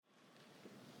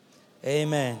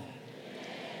Amen.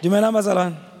 Dumela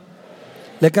bazalwane.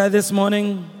 Lekai this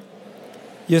morning,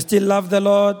 you still love the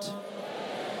Lord?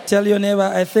 Tell your neighbor,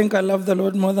 I think I love the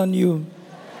Lord more than you.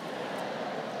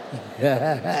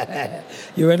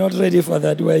 You were not ready for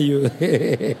that, were you?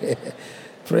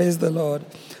 Praise the Lord.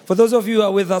 For those of you who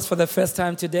are with us for the first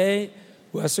time today,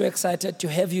 we are so excited to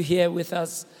have you here with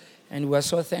us, and we are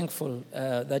so thankful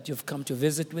that you've come to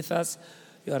visit with us.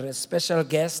 You are a special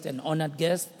guest, an honored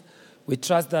guest. We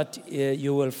trust that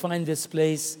you will find this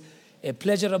place a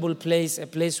pleasurable place, a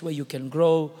place where you can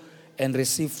grow and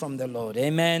receive from the Lord.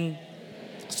 Amen.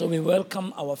 So we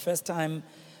welcome our first-time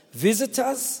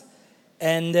visitors,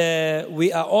 and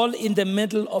we are all in the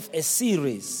middle of a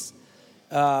series,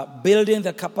 building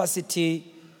the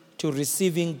capacity to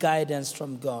receiving guidance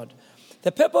from God.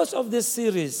 The purpose of this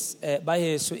series, by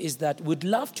Jesus, is that we'd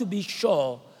love to be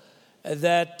sure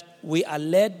that we are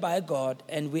led by God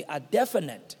and we are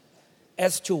definite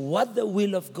as to what the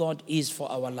will of God is for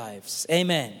our lives.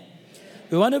 Amen.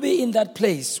 We want to be in that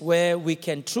place where we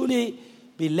can truly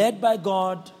be led by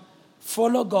God,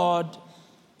 follow God,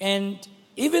 and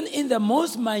even in the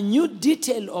most minute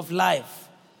detail of life,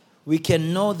 we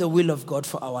can know the will of God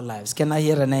for our lives. Can I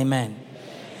hear an amen?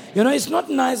 You know, it's not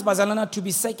nice, Bazalana, to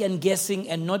be second-guessing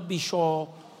and not be sure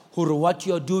what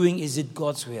you're doing, is it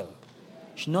God's will?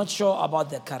 You're not sure about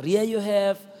the career you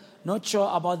have, not sure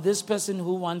about this person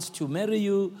who wants to marry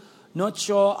you, not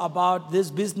sure about this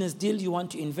business deal you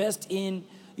want to invest in.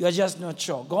 You're just not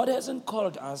sure. God hasn't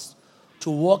called us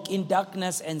to walk in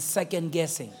darkness and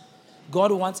second-guessing.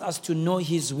 God wants us to know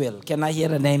His will. Can I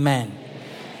hear an amen?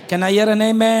 Can I hear an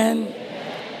amen?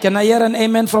 Can I hear an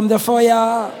amen from the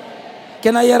foyer?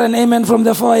 Can I hear an amen from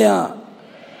the foyer?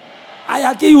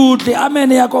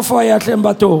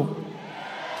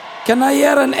 Can I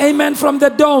hear an amen from the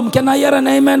dome? Can I hear an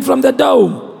amen from the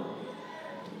dome?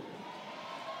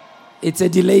 It's a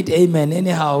delayed amen.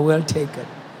 Anyhow, we'll take it.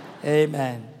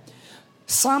 Amen.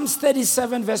 Psalms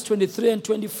 37 verse 23 and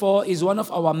 24 is one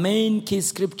of our main key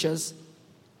scriptures.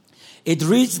 It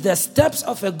reads, "The steps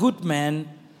of a good man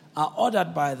are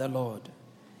ordered by the Lord,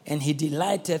 and he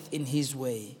delighteth in his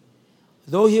way.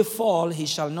 Though he fall, he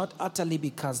shall not utterly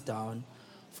be cast down,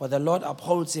 for the Lord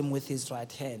upholds him with his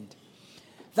right hand."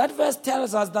 That verse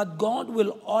tells us that God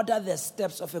will order the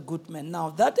steps of a good man.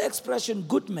 Now, that expression,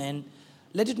 good man,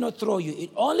 let it not throw you. It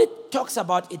only talks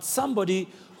about it's somebody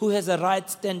who has a right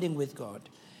standing with God.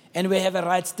 And we have a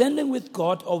right standing with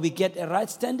God, or we get a right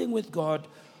standing with God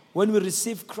when we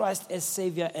receive Christ as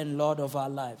Savior and Lord of our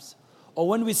lives. Or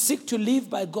when we seek to live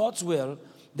by God's will,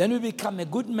 then we become a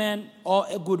good man or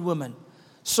a good woman.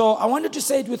 So I wanted to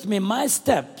say it with me. My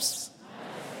steps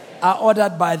are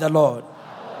ordered by the Lord.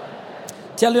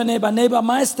 Tell your neighbor,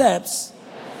 my steps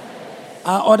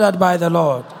are ordered by the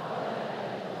Lord.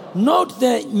 Note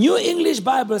the New English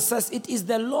Bible says it is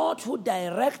the Lord who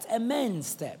directs a man's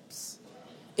steps.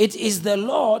 It is the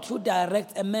Lord who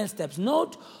directs a man's steps.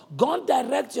 Note, God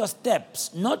directs your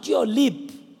steps, not your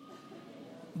leap,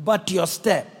 but your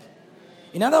step.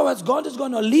 In other words, God is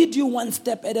going to lead you one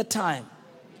step at a time,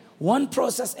 one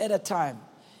process at a time.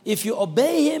 If you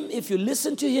obey Him, if you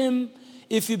listen to Him,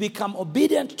 if you become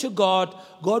obedient to God,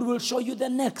 God will show you the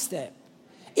next step.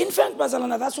 In fact,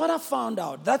 Bazalana, that's what I found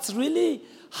out. That's really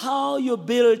how you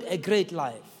build a great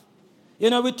life. You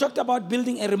know, we talked about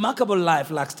building a remarkable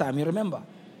life last time, you remember?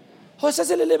 Oh,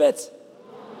 says a little bit,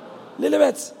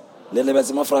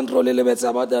 more front row, little bit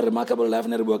about the remarkable life, a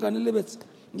little bit.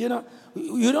 You know,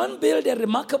 you don't build a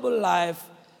remarkable life,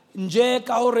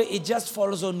 it just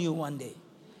falls on you one day.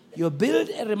 You build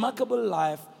a remarkable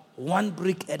life one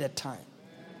brick at a time.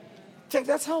 In fact,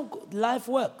 that's how life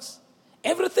works.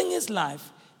 Everything in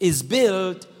life is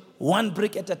built one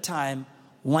brick at a time,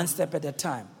 one step at a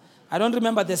time. I don't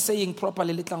remember the saying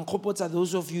properly.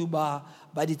 Those of you but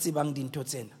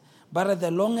the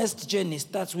longest journey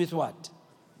starts with what?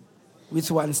 With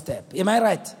one step. Am I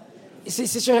right? The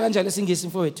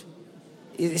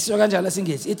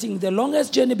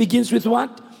longest journey begins with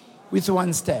what? With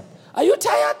one step. Are you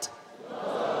tired?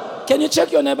 Can you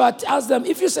check your neighbor? Ask them,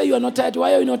 if you say you are not tired,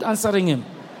 why are you not answering him?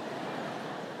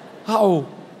 How?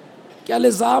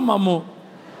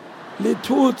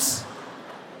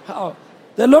 How?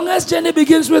 The longest journey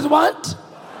begins with what?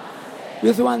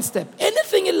 With one step.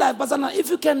 Anything in life, but if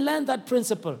you can learn that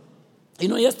principle. You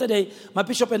know, yesterday, my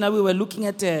bishop and I, we were looking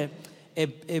at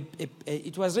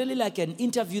it was really like an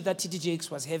interview that TD Jakes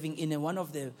was having in one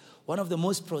of the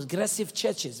most progressive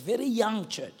churches, very young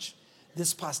church.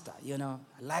 This pastor, you know,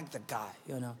 I like the guy,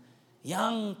 you know,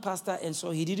 young pastor, and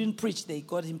so he didn't preach. They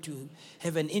got him to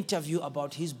have an interview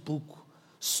about his book,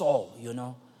 Saul, you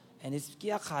know, and it's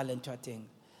thing.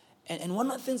 And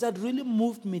one of the things that really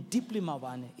moved me deeply,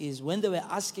 Mabane, is when they were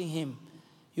asking him,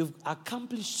 you've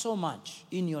accomplished so much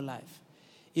in your life.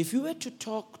 If you were to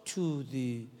talk to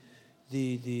the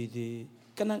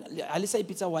Alisa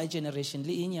Pizza Y generation,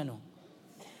 the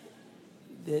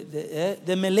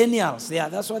millennials, yeah,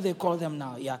 that's what they call them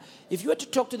now, yeah. If you were to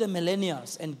talk to the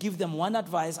millennials and give them one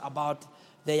advice about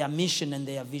their mission and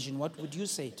their vision, what would you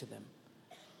say to them?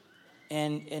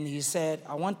 And he said,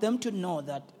 I want them to know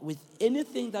that with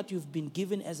anything that you've been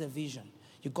given as a vision,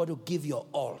 you've got to give your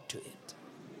all to it.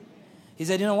 He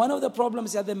said, one of the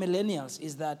problems with the millennials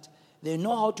is that they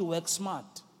know how to work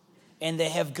smart. And they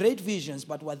have great visions,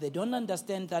 but what they don't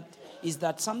understand is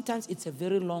that sometimes it's a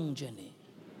very long journey.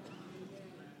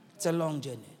 It's a long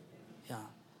journey. Yeah.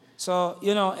 So,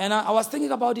 and I was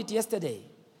thinking about it yesterday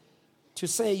to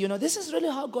say, this is really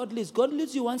how God leads. God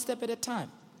leads you one step at a time.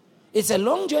 It's a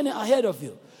long journey ahead of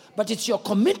you, but it's your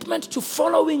commitment to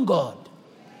following God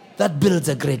that builds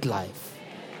a great life.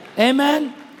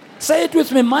 Amen? Say it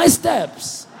with me. My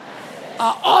steps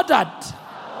are ordered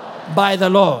by the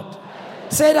Lord.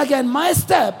 Say it again. My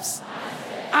steps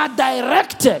are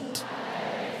directed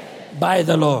by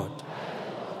the Lord.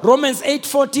 Romans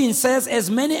 8:14 says, as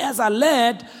many as are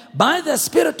led by the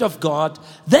Spirit of God,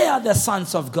 they are the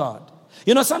sons of God.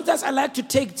 Sometimes I like to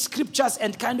take scriptures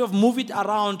and kind of move it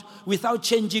around without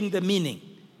changing the meaning.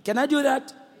 Can I do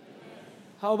that?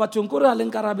 How about Tunkura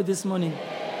Lenkarabi this morning?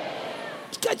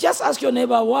 Just ask your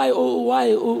neighbor, why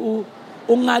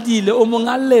ungadile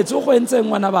umungalethe ukwenze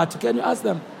ngwana bathu. Can you ask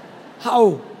them?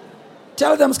 How?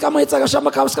 Tell them,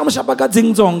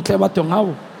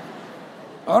 how?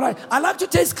 All right. I like to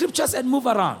take scriptures and move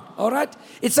around. All right.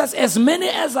 It says, as many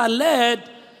as are led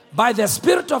by the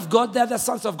Spirit of God, they are the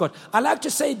sons of God. I like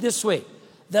to say it this way.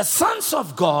 The sons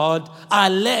of God are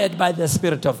led by the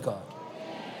Spirit of God.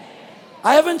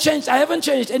 I haven't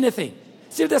changed anything.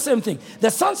 Still the same thing.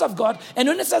 The sons of God, and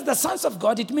when it says the sons of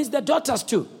God, it means the daughters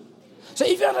too. So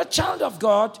if you're a child of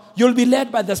God, you'll be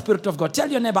led by the Spirit of God. Tell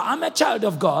your neighbor, I'm a child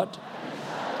of God.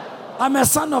 I'm a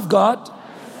son of God.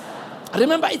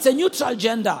 Remember, it's a neutral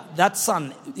gender, that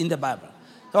son in the Bible.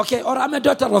 Okay, or I'm a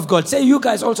daughter of God. Say, you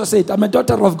guys also say it, I'm a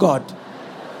daughter of God.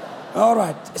 All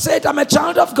right. Say it, I'm a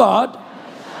child of God.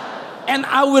 And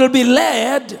I will be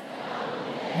led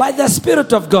by the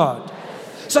Spirit of God.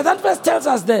 So that verse tells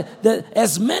us that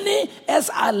as many as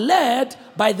are led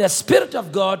by the Spirit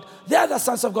of God, they are the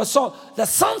sons of God. So the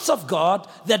sons of God,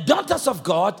 the daughters of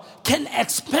God, can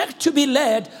expect to be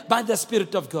led by the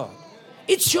Spirit of God.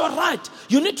 It's your right.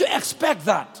 You need to expect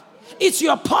that. It's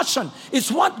your portion.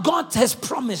 It's what God has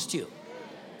promised you.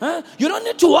 You don't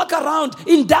need to walk around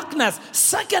in darkness,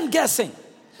 second guessing.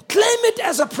 Claim it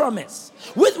as a promise.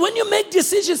 When you make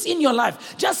decisions in your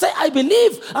life, just say, I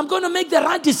believe I'm going to make the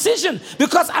right decision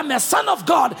because I'm a son of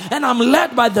God and I'm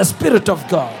led by the Spirit of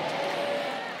God.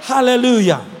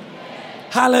 Hallelujah.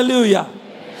 Hallelujah.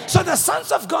 So the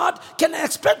sons of God can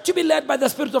expect to be led by the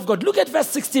Spirit of God. Look at verse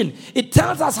 16. It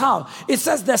tells us how. It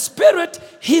says the Spirit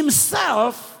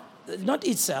himself, not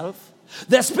itself,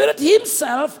 the Spirit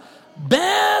himself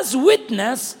bears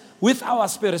witness with our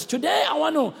spirits. Today I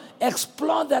want to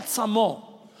explore that some more.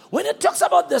 When it talks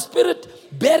about the Spirit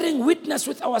bearing witness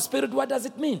with our spirit, what does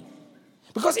it mean?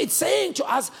 Because it's saying to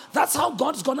us, that's how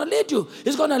God's going to lead you.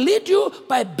 He's going to lead you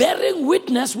by bearing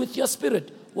witness with your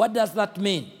spirit. What does that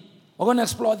mean? We're going to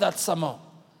explore that some more.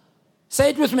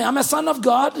 Say it with me. I'm a son of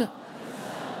God.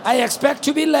 I expect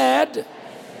to be led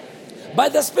by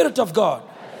the Spirit of God.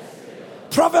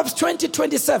 Proverbs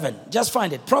 20:27. Just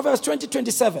find it. Proverbs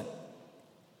 20:27.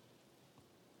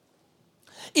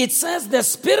 It says, the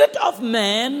spirit of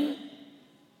man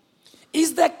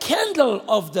is the candle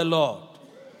of the Lord,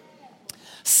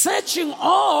 searching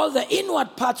all the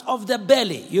inward parts of the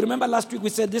belly. You remember last week we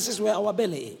said this is where our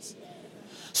belly is.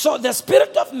 So the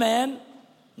spirit of man,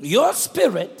 your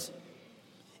spirit,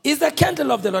 is the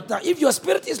candle of the Lord. Now, if your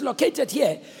spirit is located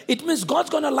here, it means God's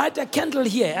going to light a candle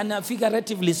here, and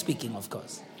figuratively speaking, of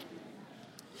course.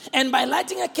 And by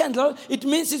lighting a candle, it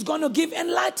means He's going to give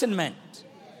enlightenment.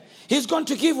 He's going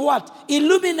to give what?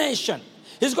 Illumination.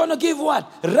 He's going to give what?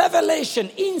 Revelation,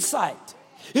 insight.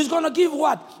 He's going to give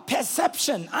what?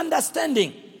 Perception,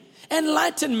 understanding,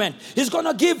 enlightenment. He's going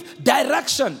to give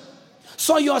direction.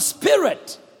 So your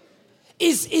spirit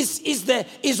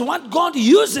is what God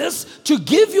uses to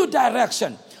give you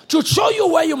direction, to show you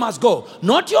where you must go.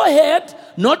 Not your head,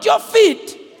 not your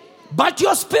feet, but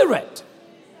your spirit.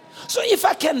 So if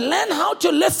I can learn how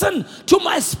to listen to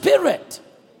my spirit,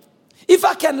 if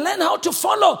I can learn how to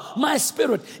follow my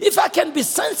spirit, if I can be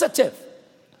sensitive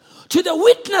to the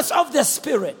witness of the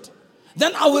Spirit,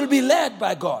 then I will be led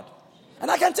by God. And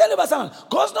I can tell you, Basalan,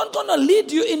 God's not going to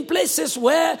lead you in places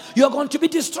where you're going to be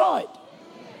destroyed.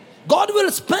 God will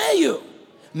spare you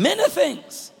many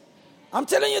things. I'm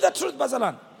telling you the truth,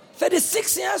 Basalan.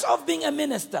 36 years of being a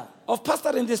minister, of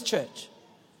pastor in this church.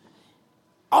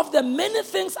 Of the many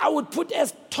things I would put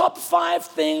as top 5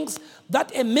 things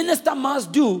that a minister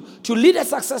must do to lead a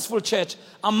successful church,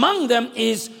 among them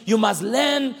is you must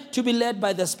learn to be led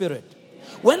by the Spirit.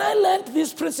 When I learned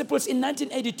these principles in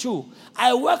 1982,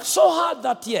 I worked so hard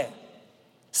that year,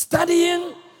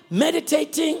 studying,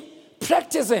 meditating,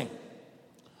 practicing,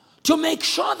 to make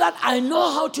sure that I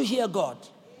know how to hear God.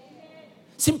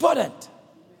 It's important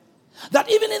that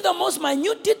even in the most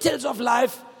minute details of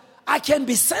life, I can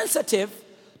be sensitive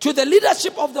to the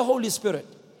leadership of the Holy Spirit.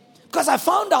 Because I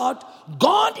found out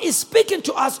God is speaking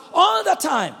to us all the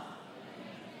time.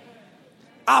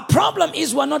 Our problem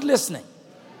is we're not listening.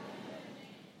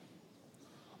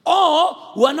 Or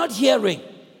we're not hearing.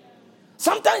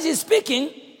 Sometimes He's speaking,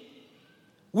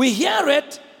 we hear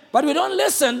it, but we don't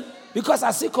listen because I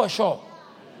seek or show.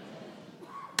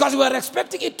 Because we're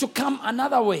expecting it to come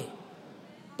another way.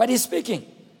 But He's speaking.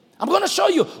 I'm going to show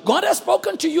you. God has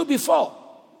spoken to you before.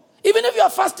 Even if you are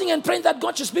fasting and praying that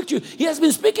God should speak to you, He has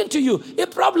been speaking to you. A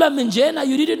problem in Jena,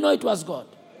 you didn't know it was God.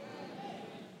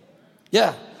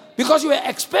 Yeah. Because you were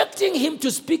expecting Him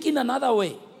to speak in another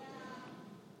way.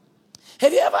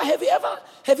 Have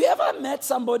you ever met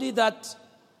somebody that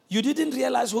you didn't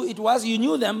realize who it was? You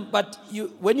knew them, but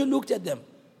when you looked at them.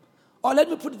 Or let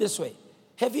me put it this way.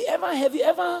 Have you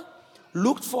ever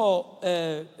looked for,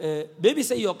 maybe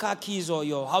say your car keys or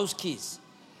your house keys,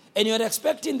 and you're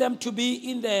expecting them to be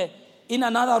in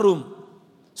another room?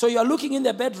 So you're looking in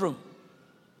the bedroom.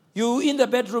 You're in the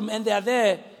bedroom and they are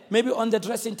there, maybe on the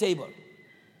dressing table.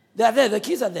 They are there, the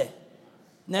keys are there.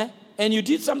 Ne? And you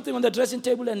did something on the dressing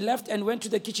table and left and went to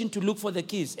the kitchen to look for the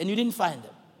keys, and you didn't find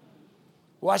them.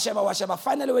 Washaba.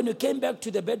 Finally, when you came back to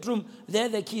the bedroom, there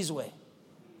the keys were.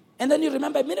 And then you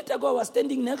remember a minute ago I was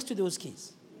standing next to those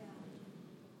keys.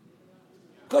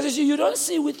 Because you don't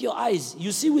see with your eyes,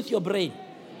 you see with your brain.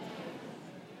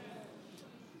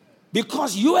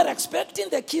 Because you were expecting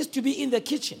the keys to be in the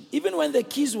kitchen. Even when the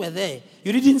keys were there,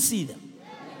 you didn't see them.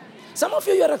 Some of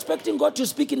you are expecting God to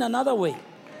speak in another way.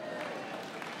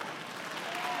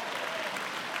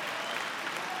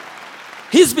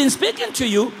 He's been speaking to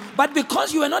you, but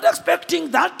because you are not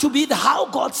expecting that to be how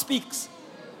God speaks,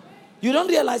 you don't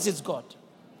realize it's God.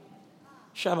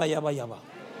 Shaba yaba yaba.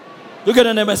 Look at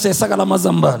the name and say, Sagala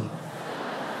Mazamban.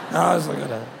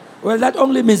 Well, that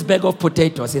only means bag of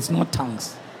potatoes. It's not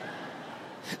tongues.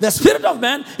 The spirit of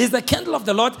man is the candle of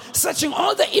the Lord, searching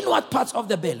all the inward parts of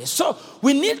the belly. So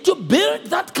we need to build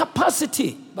that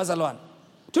capacity, Bazalwan,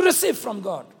 to receive from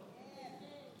God.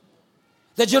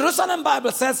 The Jerusalem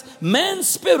Bible says, man's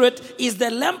spirit is the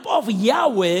lamp of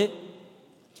Yahweh,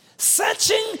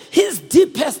 searching his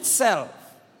deepest self.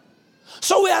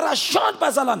 So we are assured,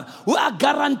 Bazalwana, we are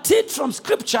guaranteed from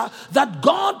Scripture that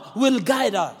God will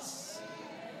guide us.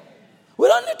 We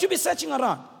don't need to be searching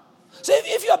around. So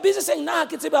if you are busy saying, nah,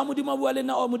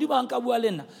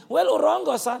 well,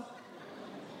 wrong, son.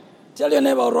 Tell your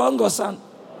neighbor, wrong, son.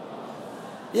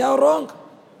 Yeah, wrong.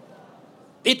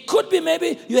 It could be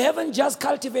maybe you haven't just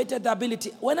cultivated the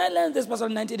ability. When I learned this was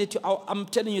in 1982, I'm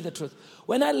telling you the truth.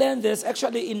 When I learned this,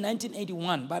 actually in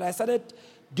 1981, but I started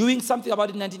doing something about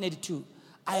it in 1982.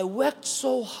 I worked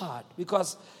so hard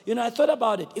because, I thought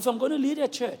about it. If I'm going to lead a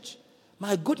church,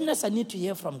 my goodness, I need to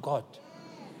hear from God.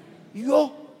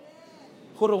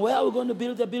 Where are we going to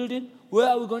build the building? Where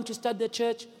are we going to start the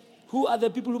church? Who are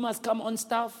the people who must come on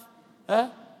staff?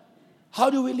 How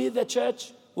do we lead the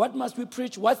church? What must we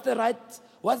preach? What's the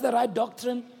right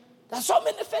doctrine? There's so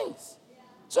many things.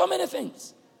 So many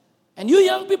things. And you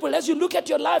young people, as you look at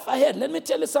your life ahead, let me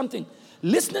tell you something.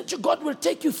 Listening to God will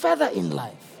take you further in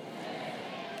life.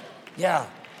 Yeah.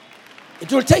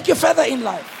 It will take you further in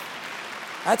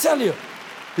life. I tell you.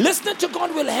 Listening to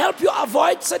God will help you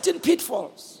avoid certain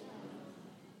pitfalls.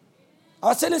 I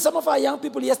was telling some of our young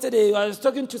people yesterday, I was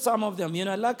talking to some of them,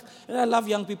 I love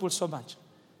young people so much.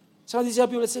 Some of these young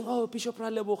people are saying, oh, Bishop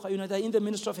Ralebocha, they're in the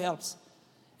Ministry of Helps.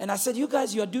 And I said, you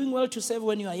guys, you are doing well to serve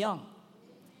when you are young.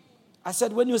 I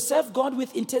said, when you serve God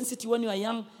with intensity when you are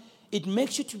young, it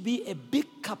makes you to be a big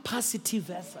capacity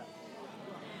vessel.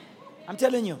 I'm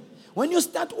telling you, when you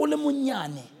start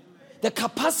olemunyane, the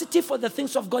capacity for the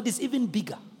things of God is even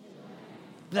bigger.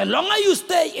 The longer you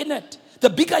stay in it, the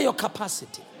bigger your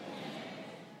capacity.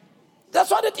 That's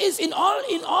what it is in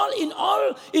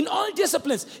all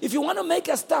disciplines. If you want to make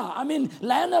a star,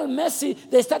 Lionel Messi,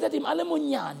 they started him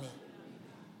alemunyane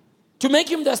to make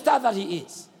him the star that he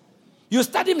is. You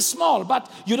start him small, but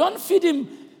you don't feed him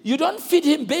You don't feed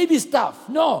him baby stuff.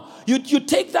 No. You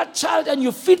take that child and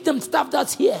you feed them stuff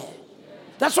that's here.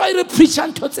 That's why the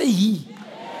preacher taught say he.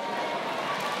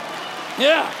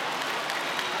 Yeah.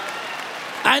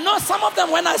 I know some of them,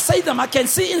 when I say them, I can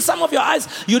see in some of your eyes,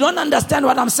 you don't understand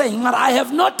what I'm saying. But I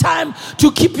have no time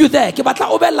to keep you there.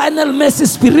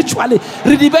 Spiritually.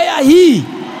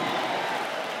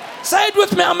 Say it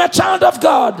with me, I'm a child of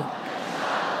God.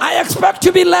 I expect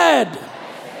to be led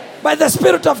by the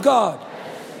Spirit of God.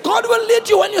 God will lead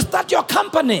you when you start your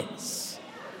companies.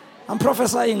 I'm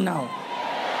prophesying now.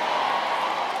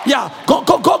 Yeah,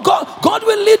 God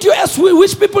will lead you as we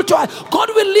wish people to. God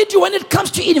will lead you when it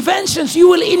comes to inventions. You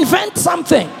will invent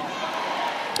something.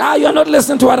 You're not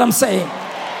listening to what I'm saying.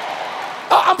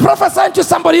 I'm prophesying to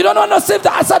somebody. You don't want to save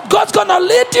that. I said, God's going to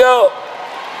lead you.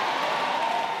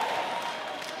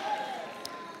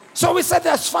 So we said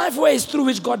there's 5 ways through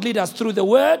which God leads us. Through the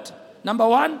word, number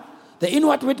 1. The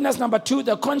inward witness, number 2.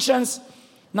 The conscience,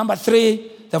 number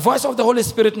 3. The voice of the Holy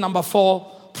Spirit, number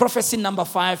 4. Prophecy, number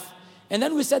 5. And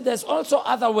then we said there's also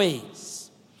other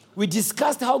ways. We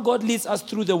discussed how God leads us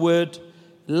through the word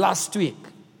last week.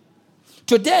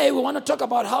 Today, we want to talk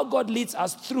about how God leads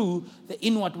us through the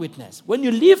inward witness. When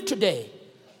you leave today,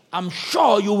 I'm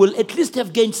sure you will at least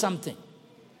have gained something.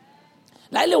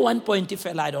 Like 1 point, if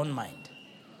I don't mind.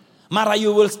 Mara,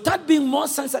 you will start being more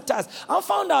sensitized. I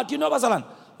found out, Basalan,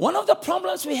 one of the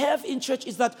problems we have in church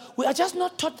is that we are just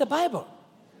not taught the Bible.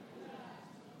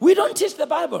 We don't teach the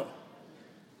Bible.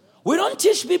 We don't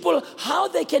teach people how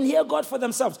they can hear God for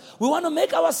themselves. We want to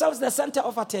make ourselves the center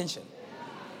of attention.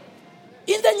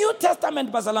 In the New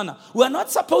Testament, Bazalana, we are not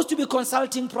supposed to be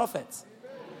consulting prophets.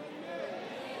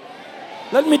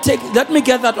 Let me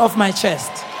get that off my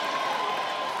chest.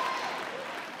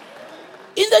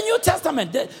 In the New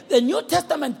Testament, the New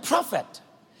Testament prophet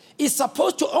is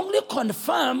supposed to only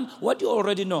confirm what you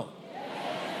already know.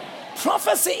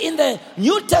 Prophecy in the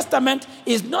New Testament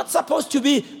is not supposed to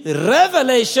be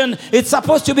revelation. It's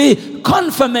supposed to be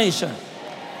confirmation.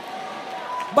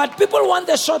 But people want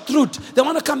the short route. They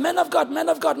want to come, man of God, man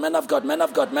of God, man of God, man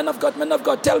of God, man of God, man of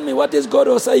God. Tell me, what is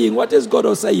God saying? What is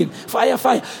God saying? Fire,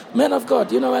 fire. Man of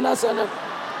God, when I say.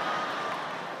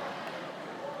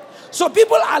 So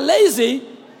people are lazy.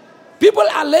 People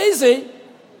are lazy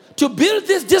to build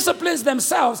these disciplines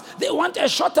themselves. They want a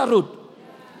shorter route.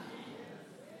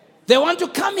 They want to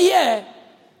come here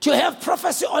to have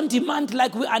prophecy on demand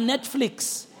like we are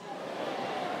Netflix.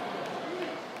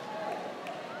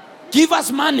 Give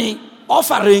us money,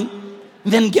 offering,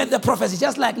 then get the prophecy,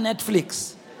 just like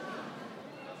Netflix.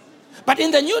 But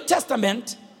in the New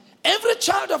Testament, every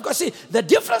child of God, see, the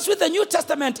difference with the New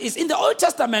Testament is in the Old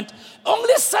Testament,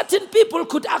 only certain people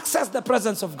could access the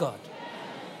presence of God.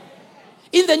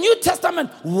 In the New Testament,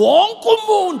 wonke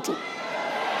umuntu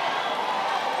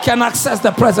can access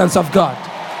the presence of God.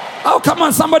 Oh, come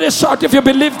on, somebody shout if you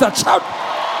believe that. Shout.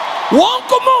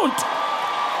 Wonke umuntu.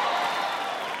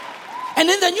 And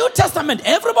in the New Testament,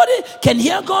 everybody can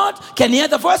hear God, can hear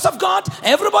the voice of God.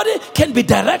 Everybody can be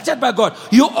directed by God.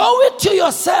 You owe it to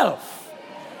yourself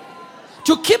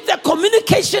to keep the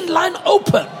communication line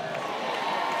open.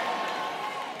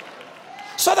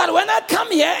 So that when I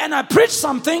come here and I preach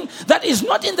something that is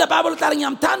not in the Bible,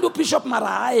 Bishop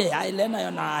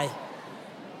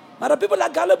but people are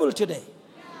gullible today.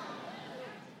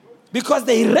 Because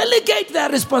they relegate their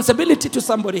responsibility to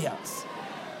somebody else.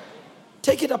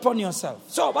 Take it upon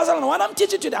yourself. So, what I'm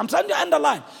teaching today, I'm trying to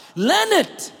underline. Learn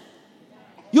it.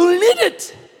 You'll need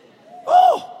it.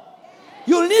 Oh,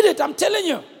 you'll need it, I'm telling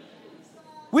you.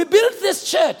 We built this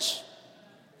church.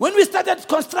 When we started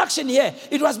construction here,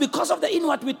 it was because of the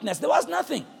inward witness. There was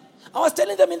nothing. I was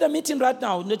telling them in the meeting right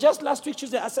now, just last week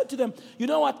Tuesday, I said to them, you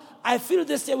know what? I feel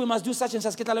this year we must do such and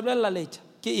such.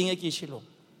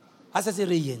 I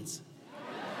said,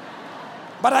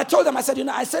 but I told them, I said,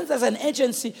 I sense there's an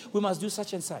agency, we must do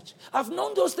such and such. I've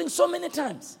known those things so many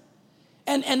times.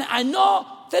 And I know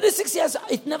 36 years,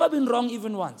 it's never been wrong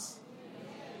even once.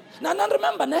 Now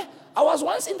remember, I was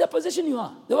once in the position you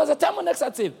are. There was a time when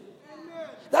active.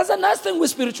 That's a nice thing with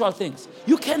spiritual things.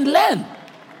 You can learn.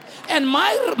 And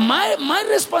my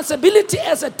responsibility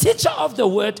as a teacher of the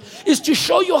word is to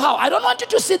show you how. I don't want you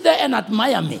to sit there and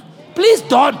admire me. Please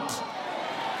don't.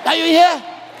 Are you here?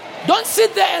 Don't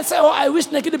sit there and say, oh, I wish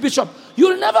Nekidi Bishop.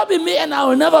 You'll never be me and I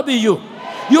will never be you.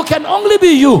 You can only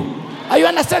be you. Are you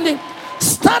understanding?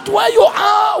 Start where you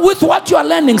are with what you are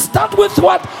learning. Start with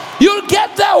what you'll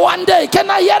get there one day. Can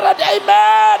I hear it?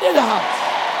 Amen in the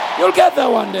house. You'll get there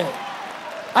one day.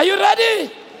 Are you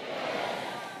ready?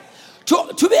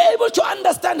 To be able to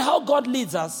understand how God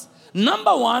leads us,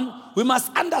 number one, we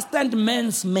must understand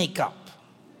man's makeup.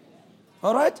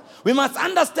 All right? We must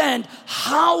understand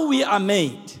how we are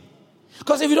made.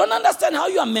 Because if you don't understand how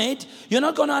you are made, you're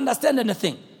not going to understand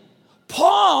anything.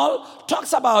 Paul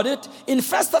talks about it in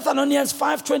 1 Thessalonians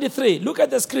 5:23. Look at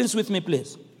the screens with me,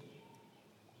 please.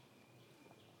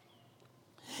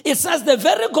 It says, the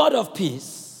very God of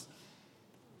peace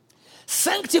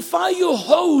sanctify you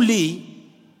wholly,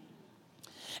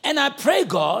 and I pray,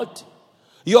 God,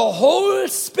 your whole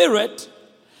spirit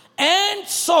and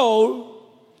soul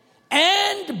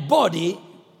and body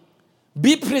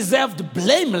be preserved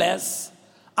blameless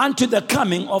unto the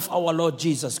coming of our Lord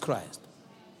Jesus Christ.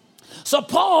 So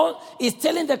Paul is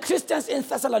telling the Christians in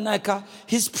Thessalonica,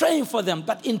 he's praying for them.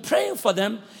 But in praying for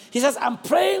them, he says, I'm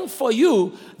praying for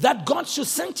you that God should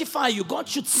sanctify you. God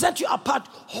should set you apart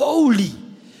wholly.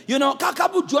 You know,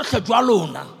 kakabu juatle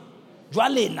jualona.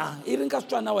 Jualena. Even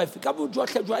kastwana wife. Kabu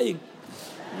juatle juaing.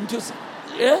 Tu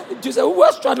say, who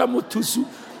was juala mutusu?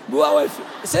 Bua wife.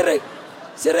 Sere.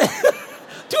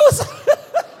 Tusa.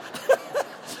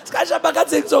 Skasha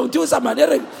bakatsing song. Tusa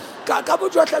manere. Kakabu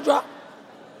juatle jual.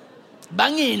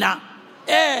 Bangina.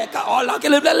 Ka ola ke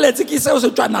le let's ke se o se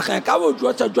tswana ga ka bo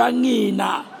jwa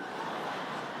tswangina.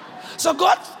 So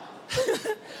God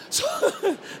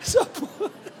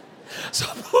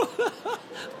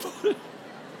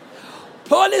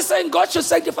Paul is saying God should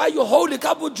sanctify you wholly,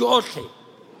 ka bo johle.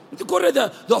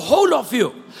 The whole of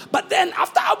you. But then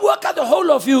after Abuaka the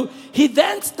whole of you, he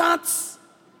then starts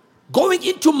going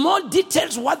into more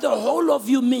details what the whole of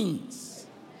you means.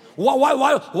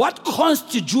 What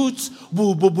constitutes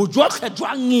all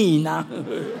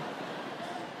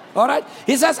right?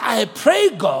 He says, I pray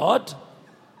God,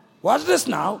 watch this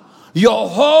now, your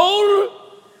whole,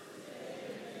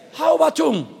 how about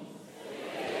you?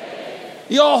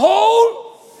 Your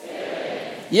whole,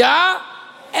 yeah,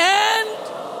 and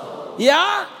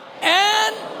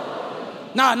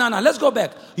no, let's go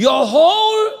back. Your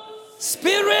whole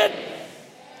spirit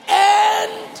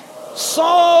and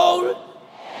soul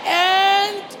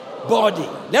and body.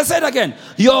 Let's say it again.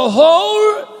 Your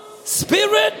whole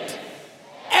spirit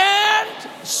and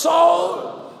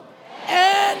soul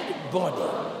and body.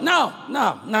 Now,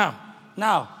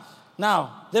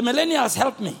 the millennials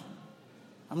help me.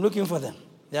 I'm looking for them.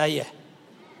 They are here.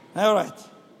 All right.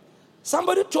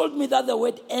 Somebody told me that the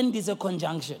word "and" is a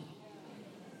conjunction.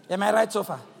 Am I right so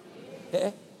far? Yeah.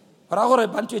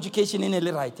 Bantu education in a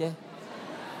right, yeah?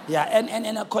 Yeah,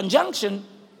 and a conjunction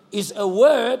is a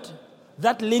word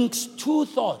that links two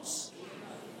thoughts.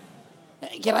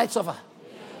 Get right so far?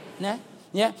 Yeah.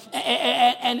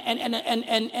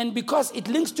 And because it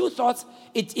links two thoughts,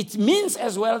 it means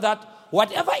as well that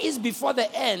whatever is before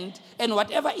the end and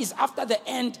whatever is after the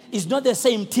end is not the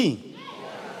same thing.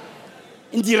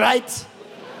 In the right?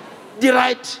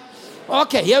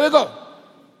 Okay, here we go.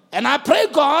 And I pray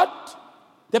God,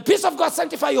 the peace of God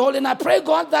sanctify you whole, and I pray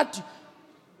God that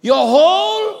your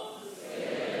whole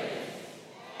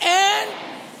and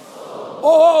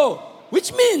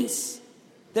which means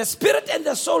the spirit and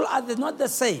the soul are not the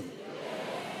same.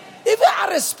 If you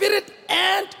are a spirit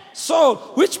and soul,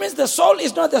 which means the soul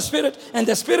is not the spirit and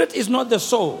the spirit is not the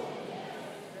soul.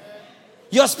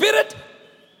 Your spirit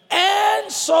and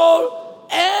soul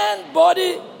and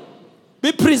body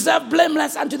be preserved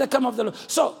blameless unto the coming of the Lord.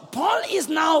 So Paul is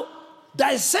now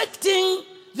dissecting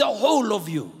the whole of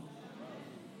you.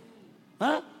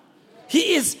 Huh?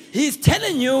 He's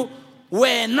telling you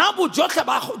where you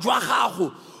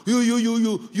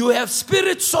have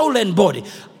spirit, soul, and body.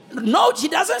 Note, he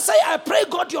doesn't say, I pray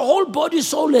God your whole body,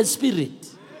 soul, and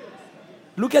spirit.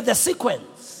 Look at the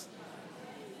sequence.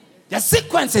 The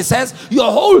sequence, it says, your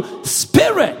whole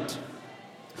spirit.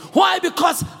 Why?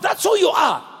 Because that's who you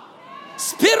are.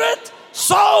 Spirit,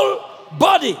 soul,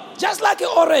 body. Just like an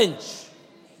orange.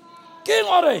 King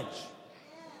orange.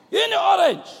 In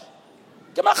orange.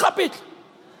 Ke makgapetla.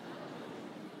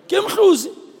 Ke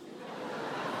mhluzi.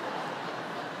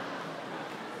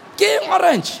 Ke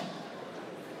orange.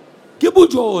 Ke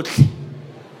bojotle.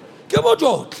 Ke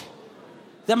bojotle.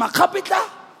 The makgapetla,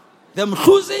 the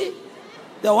mhluzi,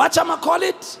 the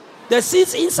whatchamacallit, the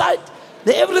seeds inside,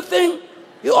 the everything,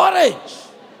 the orange.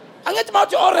 Angithi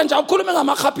mawuthi orange awukhulumi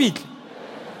ngamakgapetla.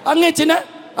 Angithi ne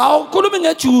awukhulumi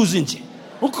ngejuice nje.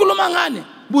 Ukhuluma ngani?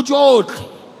 Bojotle.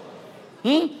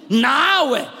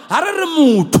 Nawe harere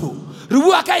muthu re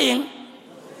bua ka eng?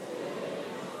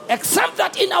 Except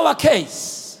that in our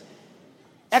case,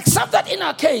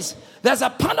 there's a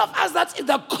part of us that's in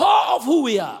the core of who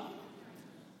we are.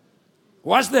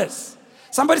 Watch this.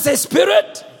 Somebody say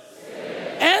spirit.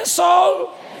 And soul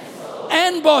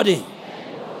and body.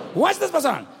 Watch this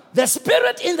person. The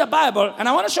spirit in the Bible, and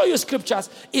I want to show you scriptures,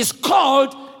 is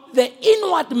called the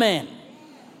inward man.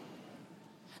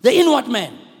 The inward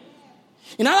man.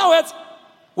 In other words,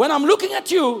 when I'm looking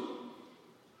at you,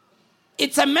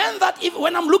 it's a man that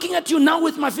when I'm looking at you now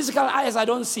with my physical eyes, I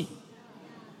don't see.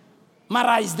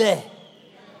 Mara is there.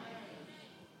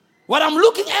 What I'm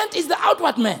looking at is the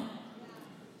outward man.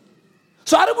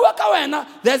 So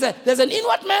there's an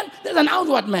inward man, there's an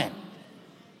outward man.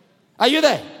 Are you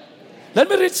there? Let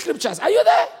me read scriptures. Are you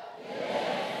there?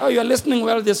 Oh, you're listening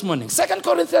well this morning. 2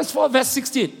 Corinthians 4 verse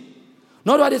 16.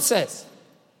 Note what it says.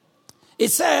 It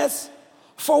says,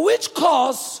 for which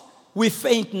cause we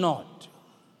faint not.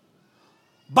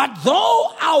 But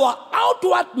though our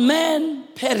outward man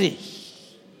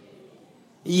perish,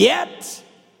 yet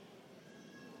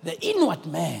the inward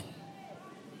man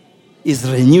is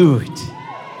renewed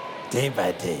day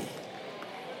by day.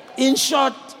 In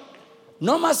short,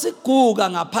 noma sikuga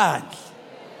ngaphandle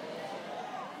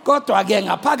kodwa ke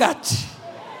ngaphakathi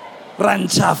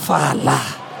ranchafala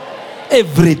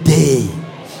every day.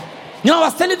 You know, I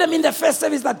was telling them in the first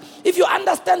service that if you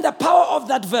understand the power of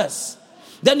that verse,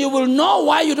 then you will know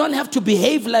why you don't have to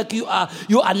behave like you are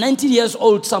 90 years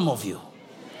old, some of you.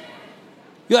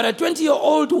 You are a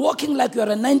 20-year-old walking like you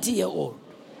are a 90-year-old.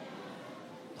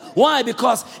 Why?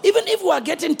 Because even if we are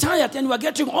getting tired and we are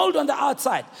getting old on the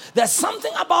outside, there's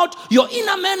something about your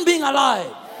inner man being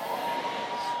alive.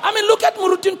 I mean, look at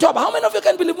Murutin Toba. How many of you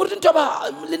can believe Murutin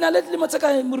Toba?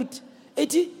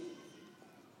 80?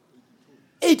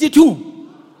 82.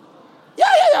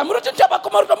 Yeah. Murutin Toba.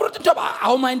 Murutin Toba.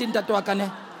 How mind in Tatua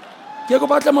Kane? Kego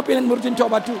Batla Mopin and Murutin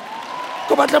Toba too.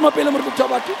 Kobatla Mopin and Murutin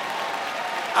Toba too.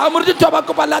 Murutin Toba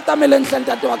Kopalata Melen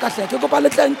Santa Toakase.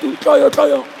 Kopalatan to Toyo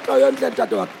and Santa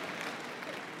Toak.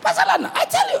 Basalana, I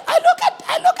tell you, I look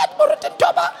at Murutin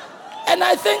Toba and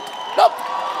I think, look.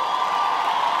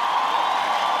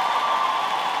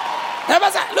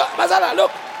 Basala,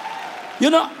 look. You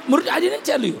know, I didn't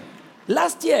tell you.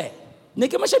 Last year,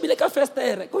 Nekema Shabileka first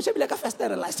year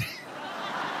last year.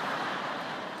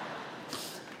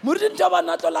 Murutin Toba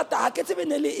Natolata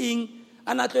Haketsebeneli ing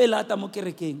Anatoelata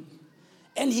Mukereking.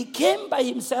 And he came by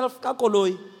himself,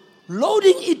 Kakoloi,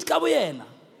 loading it Kabuyena.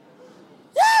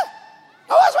 Yeah.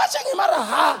 I was watching him.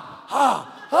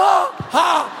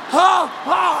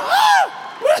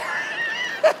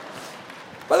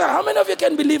 But how many of you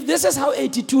can believe this is how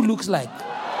 82 looks like?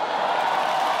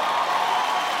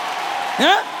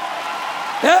 Yeah?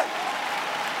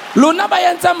 Luna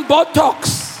bayan some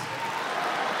Botox.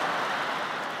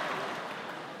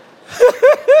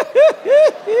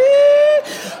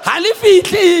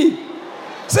 Halifiti.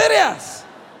 Serious.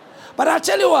 But I'll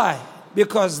tell you why.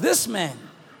 Because this man,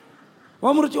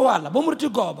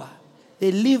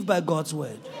 they live by God's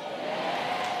word.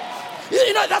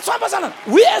 You know, that's why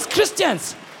we as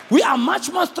Christians, we are much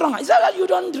more stronger. Is that what you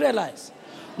don't realize?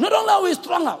 Not only are we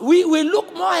stronger, we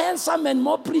look more handsome and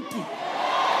more pretty.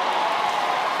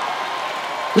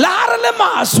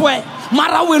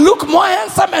 Mara, we look more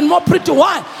handsome and more pretty.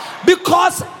 Why?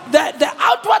 Because the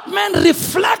outward man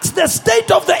reflects the state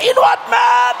of the inward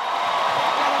man.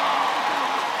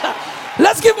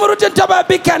 Let's give Murutin Toba a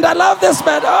big hand. I love this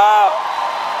man. Oh!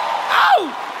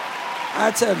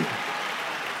 I tell you.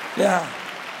 Yeah.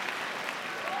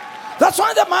 That's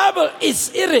why the Bible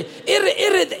is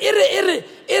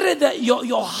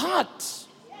your heart,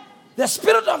 the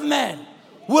spirit of man,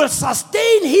 will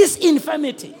sustain his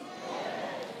infirmity.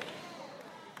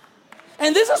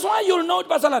 And this is why you'll know,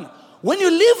 Basalana, when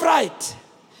you live right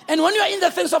and when you are in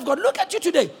the things of God. Look at you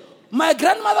today. My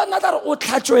grandmother Nadar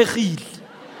Otlachwechil.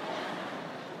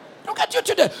 Look at you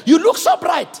today. You look so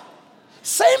bright.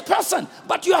 Same person,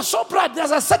 but you are so bright. There's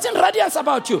a certain radiance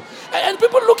about you. And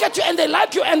people look at you and they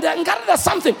like you and they encourage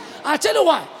something. I tell you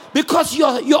why. Because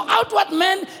your outward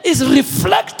man is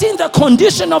reflecting the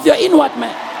condition of your inward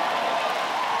man.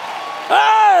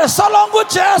 So long now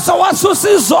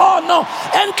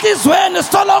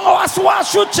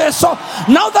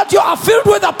that you are filled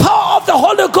with the power of the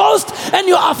Holy Ghost and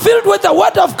you are filled with the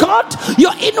word of God,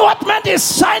 your inward man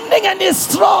is shining and is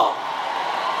strong.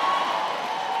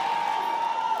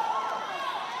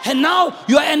 And now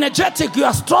you are energetic, you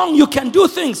are strong, you can do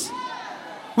things.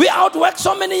 We outwork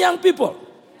so many young people.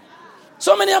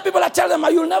 So many young people, I tell them,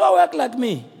 you'll never work like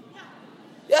me.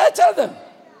 Yeah, I tell them.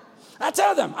 I'll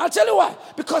tell you why.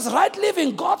 Because right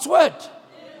living God's word,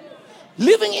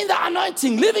 living in the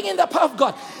anointing, living in the power of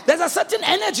God, there's a certain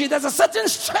energy, there's a certain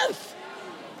strength.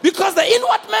 Because the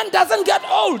inward man doesn't get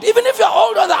old. Even if you're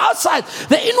old on the outside,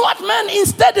 the inward man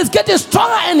instead is getting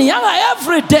stronger and younger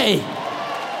every day.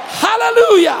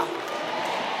 Hallelujah.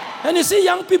 And you see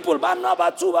young people, how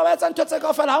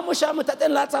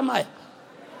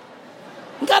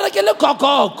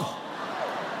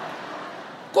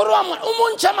Kore wa o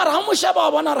montšha mara ha mo sheba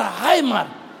wa bona ra hai mara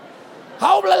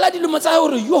ha o bolela dilemo tsa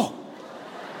hore yo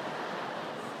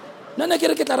nna ke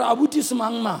re ke tla re abuti se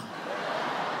mang ma.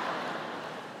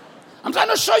 I'm trying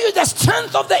to show you the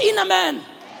strength of the inner man.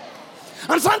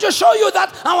 I'm trying to show you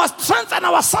that our strength and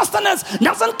our sustenance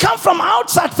doesn't come from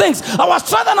outside things. Our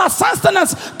strength and our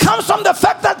sustenance comes from the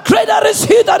fact that greater is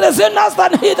He that is in us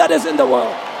than he that is in the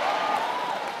world.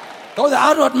 Though the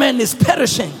outward man is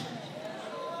perishing,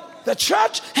 the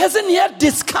church hasn't yet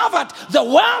discovered the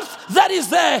wealth that is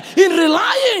there in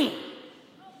relying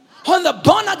on the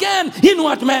born again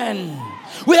inward man.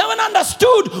 We haven't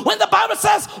understood when the Bible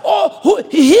says,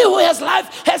 he who has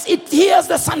life, he has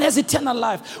the Son, has eternal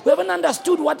life. We haven't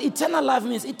understood what eternal life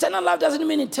means. Eternal life doesn't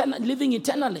mean living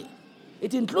eternally.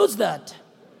 It includes that.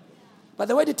 But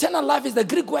the word eternal life is the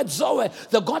Greek word zoe,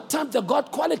 the God type, the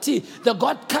God quality, the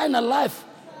God kind of life.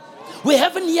 We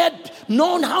haven't yet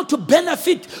known how to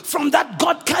benefit from that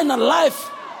God kind of life.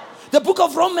 The book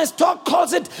of Romans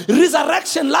calls it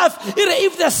resurrection life.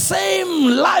 If the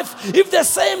same life, if the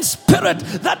same spirit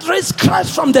that raised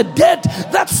Christ from the dead,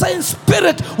 that same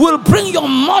spirit will bring your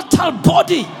mortal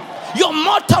body.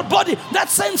 That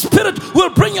same spirit will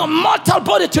bring your mortal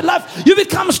body to life. You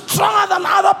become stronger than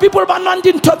other people but not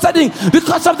in totaling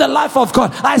because of the life of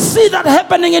God. I see that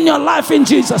happening in your life in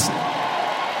Jesus' name.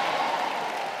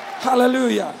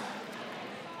 Hallelujah.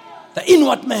 The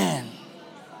inward man.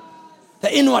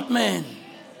 The inward man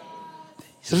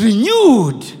is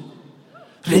renewed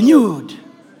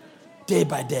day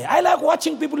by day. I like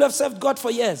watching people who have served God for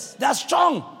years. They're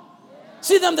strong.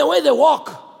 See them the way they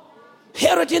walk.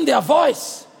 Hear it in their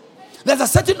voice. There's a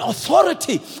certain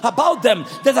authority about them.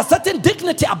 There's a certain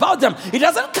dignity about them. It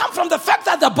doesn't come from the fact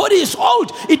that the body is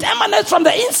old. It emanates from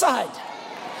the inside.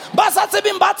 Ba sa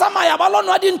tsebeng ba tsamaya ba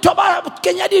lonwa dintho ba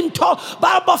kenya dintho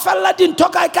ba bofella dintho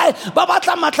kae ba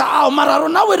batla matla ao mara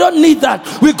rona we don't need that.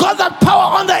 We got that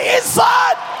power on the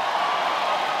inside.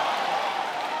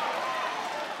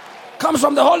 Comes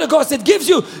from the Holy Ghost. It gives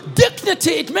you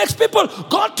dignity. It makes people.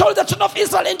 God told the children of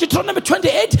Israel in Deuteronomy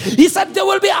 28, He said they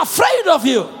will be afraid of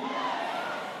you.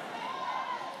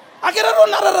 Akere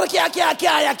rona re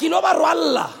ke lo ba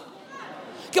rwalla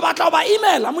ke batla ba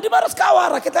email amudi ba re ska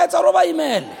wara ke tla etsa ro ba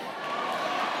email.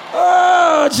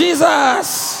 Oh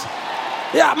Jesus.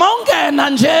 Yeah, maungena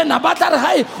njena batla re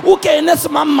hai o kene se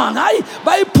mamang hai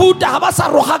ba iputa ha ba sa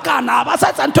rogakana ba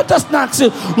sa tsa ntota snacks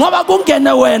ngoba go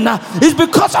ngene wena. It's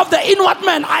because of the inward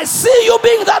man. I see you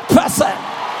being that person.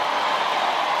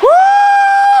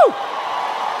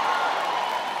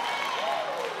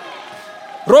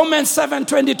 Woo! Romans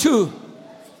 7:22.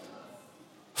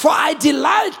 For I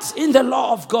delight in the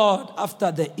law of God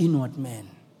after the inward man.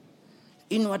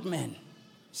 Inward man.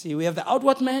 See, we have the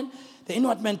outward man, the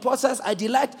inward man. Paul says, I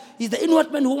delight. He's the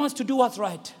inward man who wants to do what's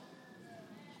right.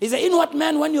 He's the inward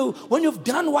man when you've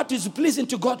done what is pleasing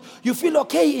to God, you feel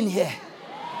okay in here.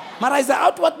 Mara is the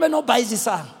outward man who buys his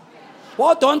son.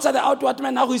 What don't say the outward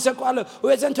man now? The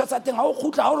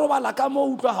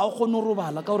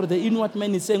inward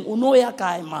man is saying, "Uno ya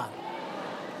kai man."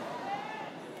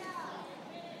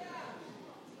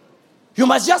 You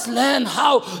must just learn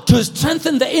how to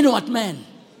strengthen the inward man.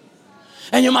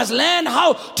 And you must learn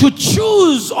how to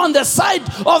choose on the side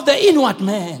of the inward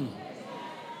man.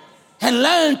 And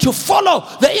learn to follow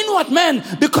the inward man,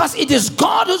 because it is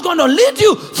God who's going to lead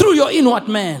you through your inward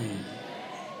man.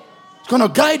 It's going to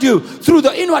guide you through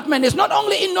the inward man. It's not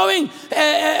only in knowing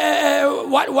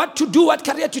what to do, what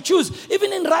career to choose,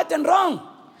 even in right and wrong.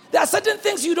 There are certain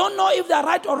things you don't know if they're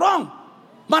right or wrong.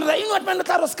 But the inward man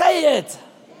is yet.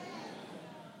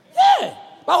 Yeah,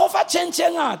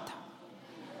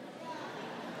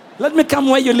 let me come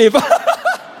where you live.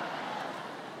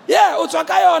 Yeah,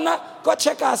 go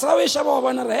check us.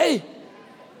 Hey,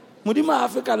 Mudima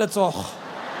Africa, let's go.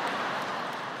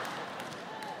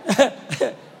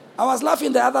 I was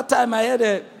laughing the other time. I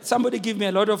had somebody give me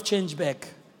a lot of change back,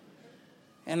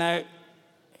 and I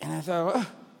thought, oh.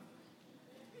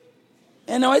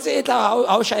 And I said,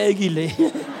 how shy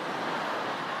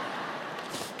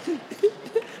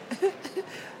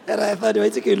and I thought,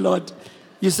 wait a second, Lord,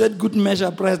 you said good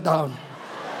measure, pressed down,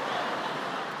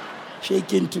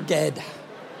 shaking together.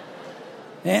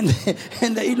 And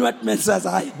the inward man says,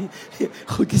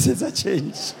 who says a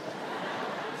change?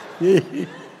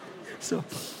 So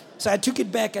I took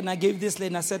it back and I gave this lady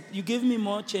and I said, you gave me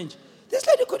more change. This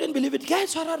lady couldn't believe it.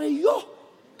 Guys, yo.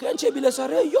 Can't you believe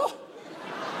yo?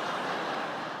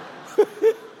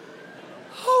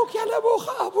 How can I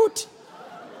about?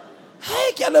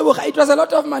 Hi, it was a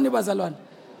lot of money, Bazalwan.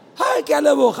 Hi,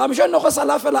 I'm sure no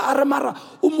salafela armara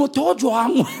umotojo.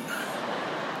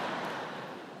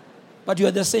 but you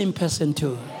are the same person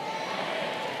too.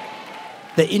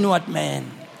 The inward man.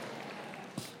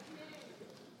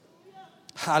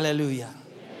 Hallelujah.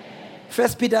 1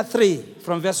 Peter 3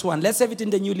 from verse 1. Let's have it in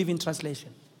the New Living Translation.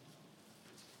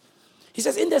 He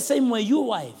says, in the same way, you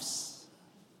wives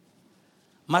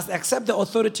must accept the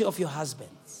authority of your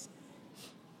husbands.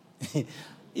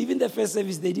 Even the first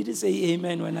service, they didn't say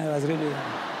amen when I was reading.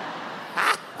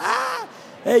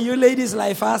 Hey, you ladies,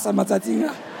 like fast, I'm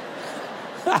matzatinga.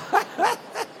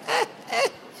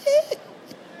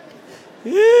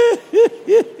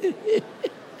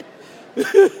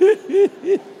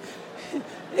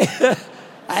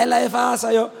 I like fast,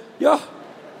 yo.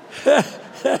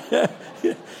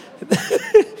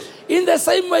 In the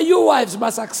same way, you wives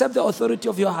must accept the authority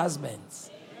of your husbands.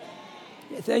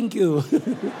 Thank you.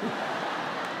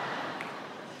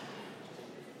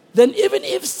 Then even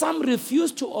if some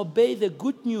refuse to obey the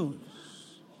good news,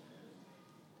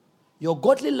 your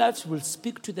godly lives will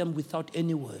speak to them without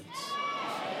any words.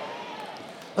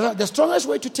 The strongest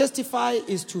way to testify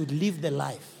is to live the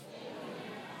life.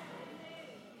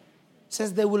 It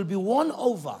says they will be won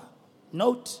over,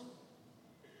 note,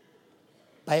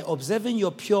 by observing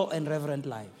your pure and reverent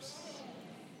lives.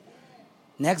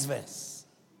 Next verse.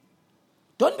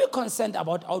 Don't be concerned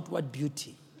about outward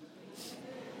beauty.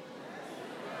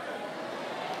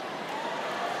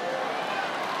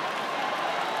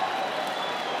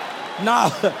 Now,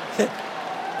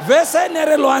 verse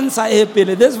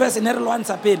this verse in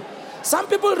some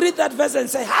people read that verse and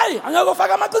say, "Hi, I'm going to go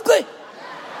fagama."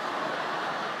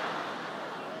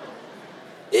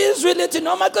 Is really to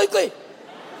know my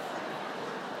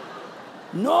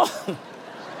No,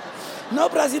 no,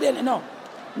 Brazilian, no.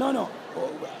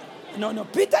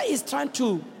 Peter is trying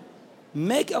to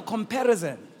make a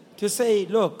comparison to say,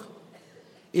 look,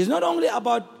 it's not only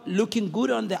about looking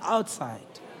good on the outside.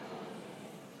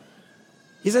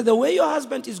 He said the way your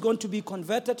husband is going to be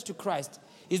converted to Christ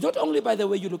is not only by the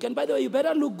way you look, and by the way, you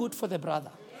better look good for the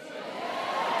brother.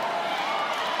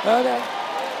 Okay.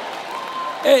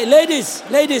 Hey,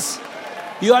 ladies.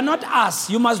 You are not us.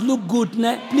 You must look good,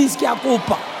 ne? Please, kia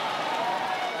kopa.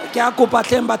 Kia kopa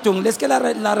temba tung. Let's get la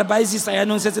rebaisi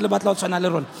sayanong settle batla chana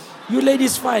leron. You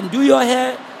ladies, fine. Do your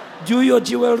hair, do your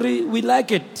jewelry. We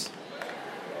like it.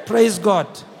 Praise God.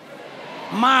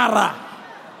 Mara,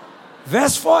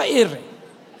 verse 4.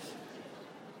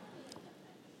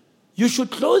 You should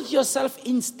clothe yourself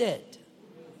instead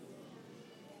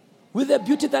with the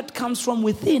beauty that comes from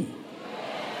within.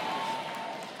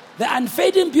 The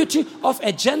unfading beauty of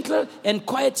a gentle and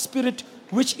quiet spirit,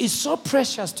 which is so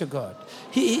precious to God.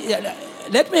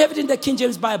 Let me have it in the King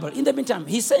James Bible. In the meantime,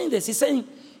 he's saying this.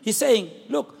 He's saying,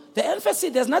 look, the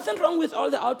emphasis, there's nothing wrong with all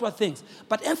the outward things,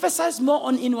 but emphasize more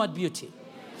on inward beauty.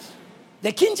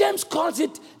 The King James calls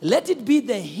it, let it be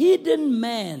the hidden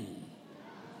man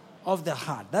of the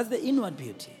heart. That's the inward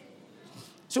beauty.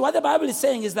 So what the Bible is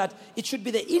saying is that it should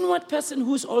be the inward person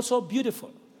who's also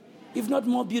beautiful, if not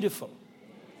more beautiful.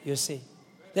 You see,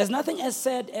 there's nothing as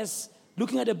sad as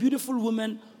looking at a beautiful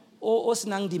woman or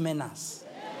osnang di menas.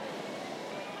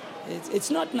 It's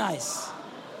not nice.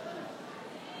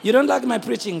 You don't like my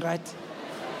preaching, right?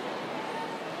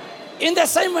 In the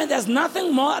same way, there's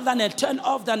nothing more than a turn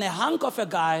off than a hunk of a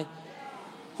guy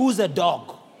who's a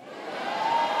dog.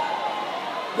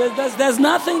 There's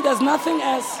nothing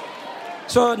else.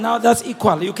 So now that's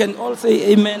equal. You can all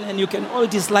say amen and you can all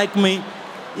dislike me.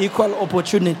 Equal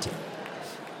opportunity.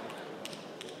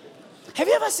 Have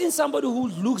you ever seen somebody who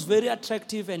looks very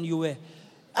attractive and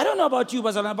I don't know about you,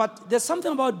 Bazalana, but there's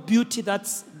something about beauty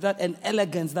and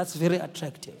elegance that's very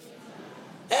attractive.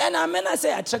 And when I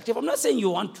say attractive, I'm not saying you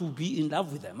want to be in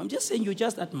love with them. I'm just saying you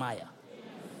just admire.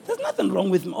 There's nothing wrong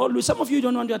with them. Some of you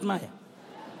don't want to admire.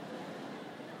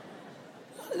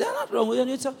 They're not wrong with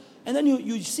them. And then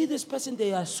you see this person,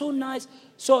 they are so nice.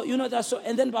 So, they're so,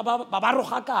 and then Baba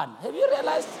Rohakan. Have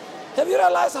you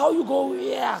realized how you go,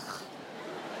 yeah.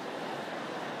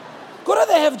 God,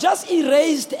 they have just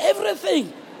erased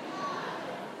everything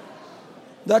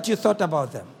that you thought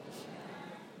about them.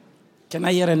 Can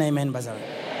I hear an amen, Bazar?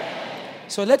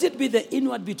 So let it be the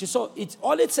inward beauty. So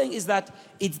all it's saying is that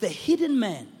it's the hidden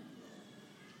man.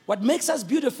 What makes us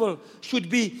beautiful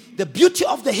should be the beauty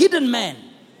of the hidden man.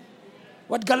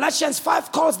 What Galatians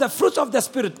 5 calls the fruit of the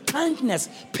Spirit: kindness,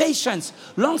 patience,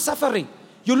 long-suffering.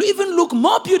 You'll even look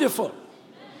more beautiful.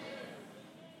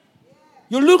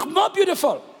 You'll look more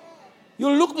beautiful.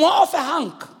 You'll look more of a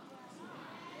hunk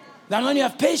than when you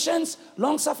have patience,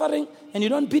 long-suffering, and you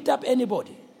don't beat up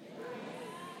anybody.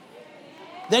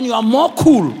 Then you are more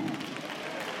cool.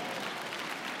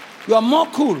 You are more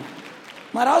cool.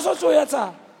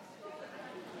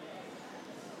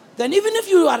 then even if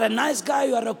you are a nice guy,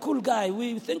 you are a cool guy,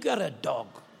 we think you are a dog.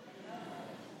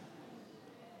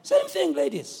 Same thing,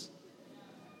 ladies.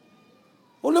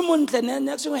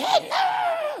 Next thing, hey,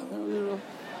 no!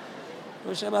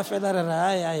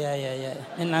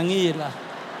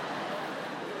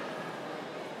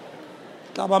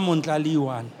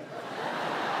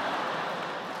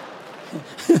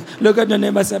 Look at the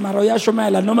neighbor, say,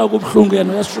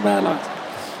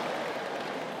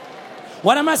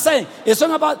 what am I saying? It's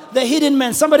talking about the hidden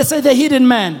man. Somebody say the hidden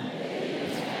man.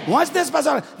 Watch this,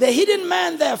 Pastor. The hidden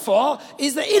man, therefore,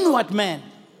 is the inward man.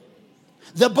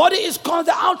 The body is called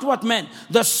the outward man.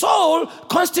 The soul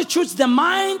constitutes the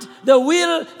mind, the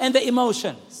will, and the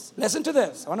emotions. Listen to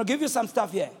this. I want to give you some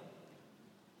stuff here.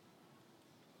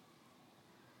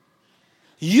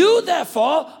 You,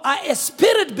 therefore, are a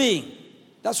spirit being.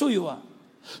 That's who you are.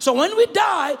 So when we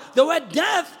die, the word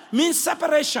death means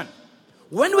separation.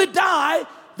 When we die,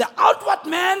 the outward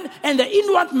man and the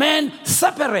inward man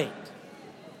separate.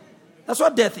 That's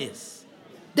what death is.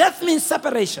 Death means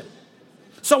separation.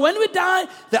 So when we die,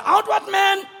 the outward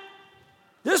man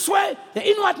this way, the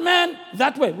inward man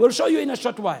that way. We'll show you in a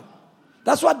short while.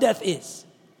 That's what death is.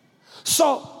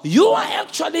 So you are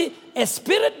actually a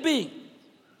spirit being.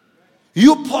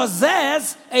 You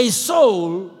possess a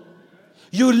soul.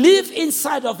 You live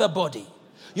inside of a body.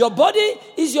 Your body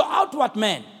is your outward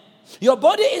man. Your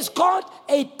body is called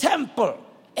a temple,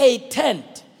 a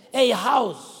tent, a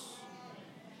house.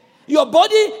 Your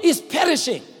body is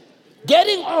perishing,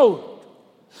 getting old.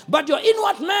 But your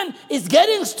inward man is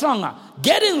getting stronger,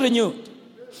 getting renewed.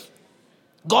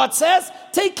 God says,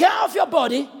 take care of your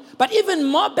body, but even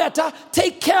more better,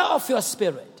 take care of your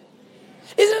spirit.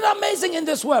 Isn't it amazing in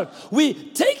this world? We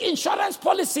take insurance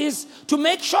policies to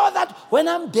make sure that when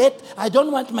I'm dead, I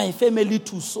don't want my family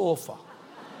to suffer.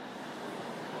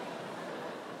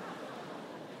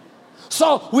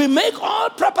 So we make all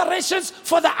preparations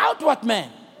for the outward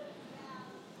man.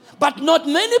 But not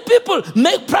many people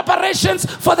make preparations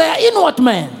for their inward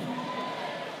man.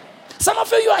 Some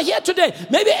of you are here today.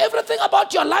 Maybe everything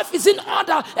about your life is in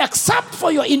order except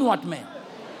for your inward man.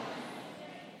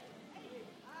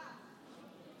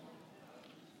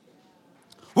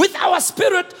 With our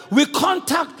spirit, we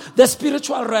contact the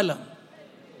spiritual realm.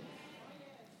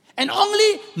 And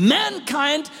only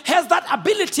mankind has that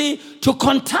ability to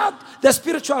contact the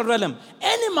spiritual realm.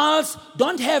 Animals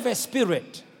don't have a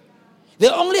spirit. They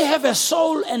only have a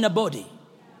soul and a body.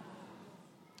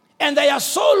 And their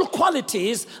soul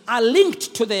qualities are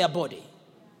linked to their body.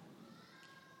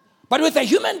 But with a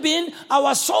human being,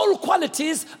 our soul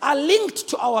qualities are linked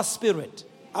to our spirit.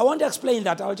 I won't explain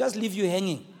that. I'll just leave you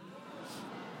hanging.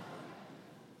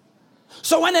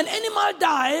 So when an animal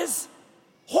dies,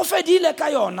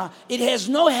 it has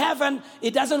no heaven,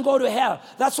 it doesn't go to hell.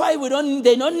 That's why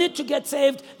they don't need to get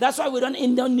saved. That's why we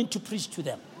don't need to preach to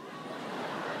them.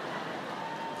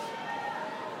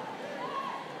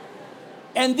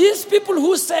 And these people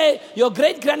who say your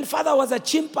great-grandfather was a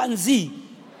chimpanzee,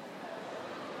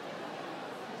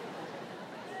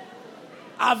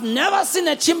 I've never seen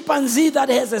a chimpanzee that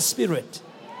has a spirit.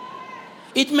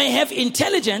 It may have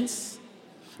intelligence,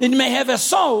 it may have a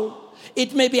soul,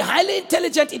 it may be highly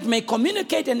intelligent, it may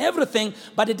communicate and everything,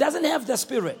 but it doesn't have the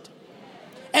spirit.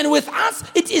 And with us,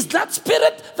 it is that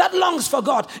spirit that longs for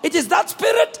God. It is that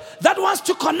spirit that wants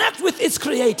to connect with its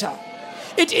creator.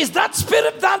 It is that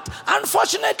spirit that,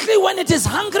 unfortunately, when it is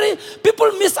hungry,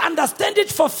 people misunderstand it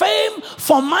for fame,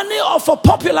 for money, or for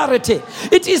popularity.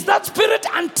 It is that spirit,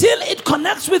 until it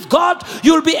connects with God,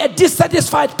 you'll be a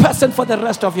dissatisfied person for the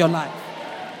rest of your life.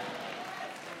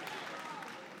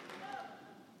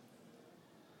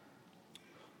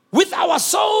 With our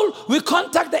soul, we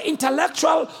contact the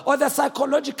intellectual or the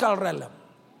psychological realm.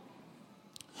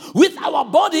 With our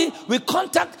body, we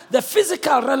contact the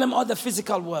physical realm or the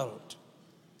physical world.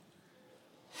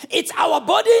 It's our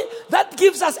body that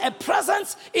gives us a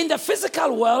presence in the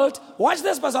physical world. Watch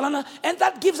this, Barcelona. And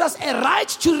that gives us a right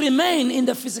to remain in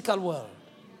the physical world.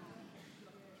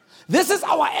 This is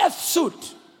our earth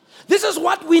suit. This is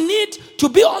what we need to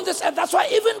be on this earth. That's why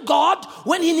even God,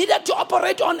 when he needed to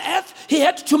operate on earth, he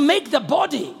had to make the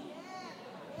body.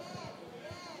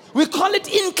 We call it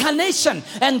incarnation.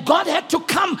 And God had to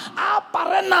come.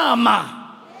 Aparenama.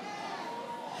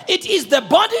 It is the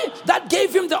body that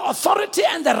gave him the authority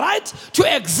and the right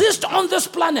to exist on this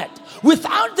planet.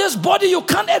 Without this body, you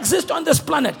can't exist on this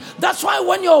planet. That's why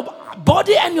when your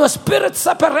body and your spirit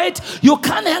separate, you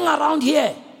can't hang around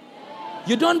here.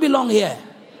 You don't belong here.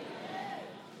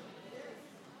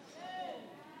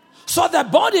 So the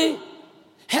body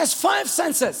has 5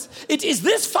 senses. It is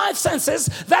these 5 senses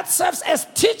that serves as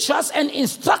teachers and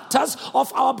instructors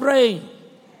of our brain.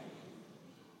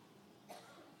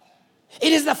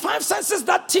 It is the five senses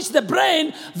that teach the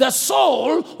brain, the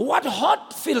soul, what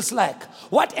hot feels like,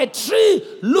 what a tree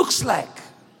looks like,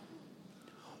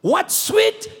 what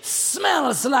sweet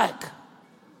smells like,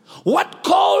 what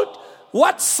cold,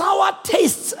 what sour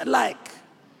tastes like,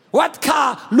 what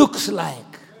car looks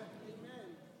like.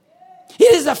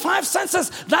 It is the five senses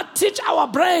that teach our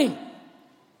brain.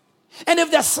 And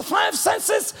if the five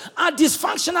senses are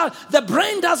dysfunctional, the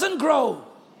brain doesn't grow.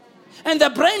 And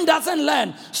the brain doesn't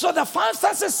learn. So the five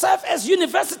senses serve as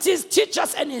universities,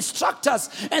 teachers, and instructors,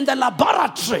 and the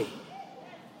laboratory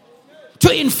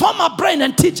to inform our brain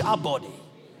and teach our body.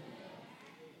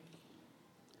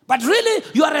 But really,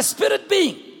 you are a spirit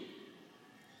being.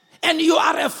 And you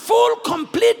are a full,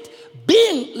 complete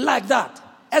being like that.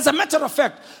 As a matter of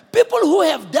fact, people who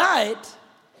have died,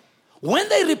 when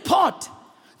they report,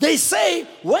 they say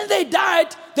when they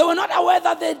died, they were not aware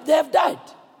that they have died.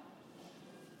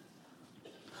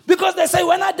 Because they say,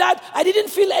 when I died, I didn't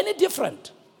feel any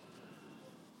different.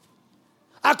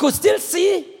 I could still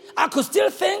see, I could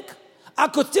still think, I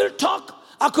could still talk,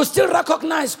 I could still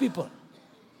recognize people.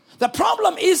 The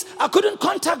problem is, I couldn't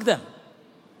contact them.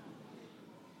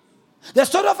 The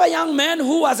story of a young man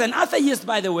who was an atheist,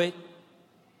 by the way,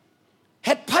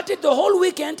 had partied the whole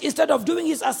weekend instead of doing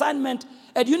his assignment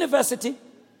at university,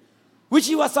 which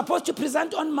he was supposed to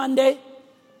present on Monday.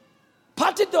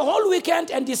 Partied the whole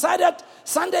weekend and decided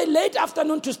Sunday late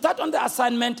afternoon to start on the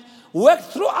assignment, worked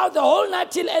throughout the whole night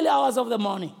till early hours of the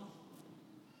morning.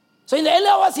 So in the early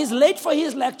hours, he's late for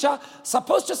his lecture,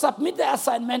 supposed to submit the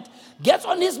assignment, gets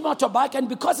on his motorbike, and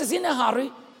because he's in a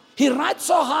hurry, he rides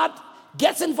so hard,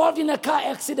 gets involved in a car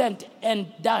accident,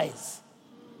 and dies.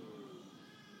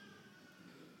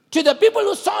 To the people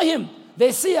who saw him,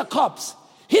 they see a corpse.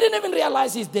 He didn't even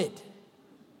realize he's dead.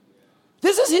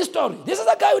 This is his story. This is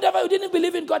a guy who didn't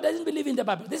believe in God, doesn't believe in the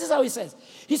Bible. This is how he says.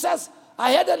 He says,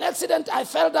 I had an accident, I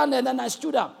fell down, and then I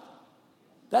stood up.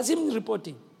 That's him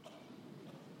reporting.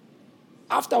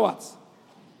 Afterwards,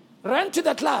 ran to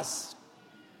the class,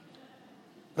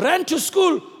 ran to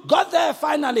school, got there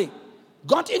finally,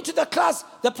 got into the class.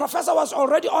 The professor was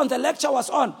already on, the lecture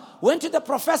was on. Went to the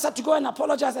professor to go and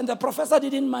apologize, and the professor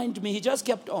didn't mind me. He just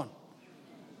kept on.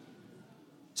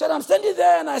 So I'm standing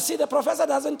there and I see the professor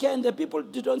doesn't care and the people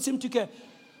don't seem to care.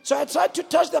 So I tried to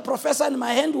touch the professor and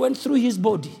my hand went through his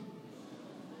body.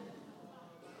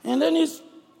 And then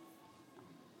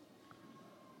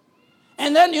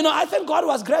I think God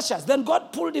was gracious. Then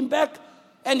God pulled him back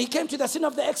and he came to the scene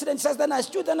of the accident. He says, then I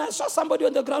stood and I saw somebody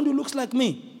on the ground who looks like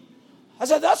me. I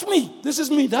said, that's me. This is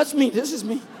me. That's me. This is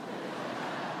me.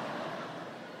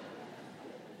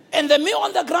 And the me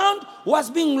on the ground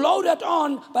was being loaded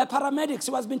on by paramedics.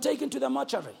 He was being taken to the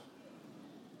mortuary.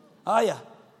 Oh, yeah.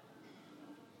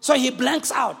 So he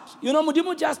blanks out.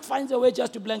 Mudimu just finds a way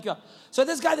just to blank you out. So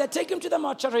this guy, they take him to the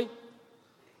mortuary.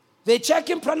 They check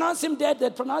him, pronounce him dead. They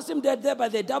pronounce him dead there,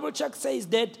 but they double check, say he's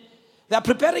dead. They're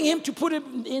preparing him to put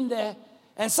him in there.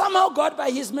 And somehow God,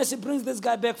 by his mercy, brings this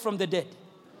guy back from the dead.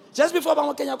 Just before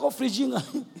Mama Kenya go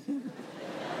fridging.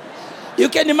 You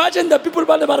can imagine the people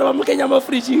about Mama Kenya go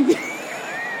fridging.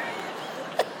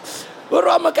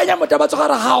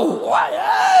 How?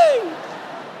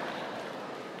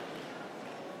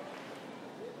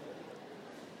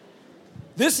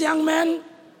 This young man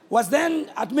was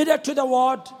then admitted to the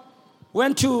ward,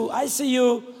 went to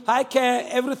ICU, high care,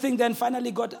 everything, then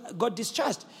finally got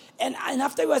discharged. And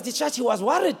after he was discharged, he was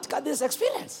worried, got this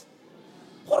experience.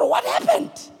 What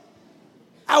happened?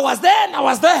 I was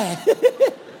there.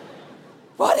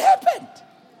 What happened?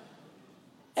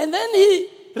 And then he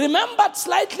remembered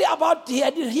slightly about he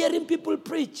had been hearing people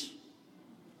preach.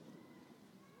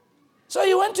 So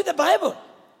he went to the Bible.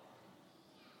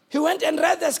 He went and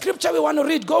read the scripture we want to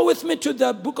read. Go with me to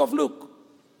the book of Luke.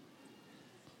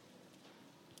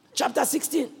 Chapter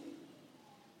 16.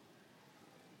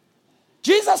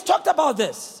 Jesus talked about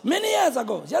this many years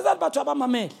ago. There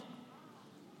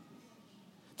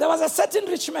was a certain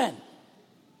rich man.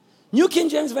 New King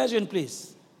James Version, please.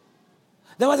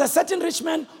 There was a certain rich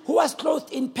man who was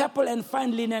clothed in purple and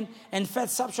fine linen and fed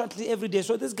sumptuously every day.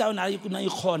 So this guy,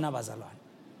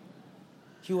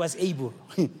 he was able.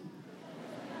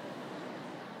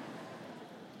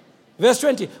 Verse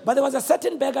 20. But there was a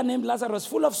certain beggar named Lazarus,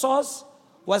 full of sores,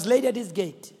 was laid at his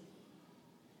gate,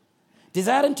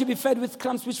 desiring to be fed with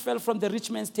crumbs which fell from the rich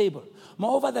man's table.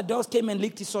 Moreover, the dogs came and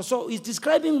licked his sores. So he's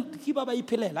describing Kibaba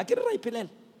Ipilel. Like Ipilel.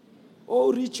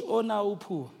 Oh, rich, oh, now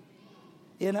poor.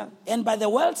 And by the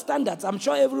world standards, I'm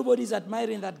sure everybody's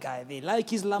admiring that guy. They like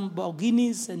his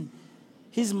Lamborghinis and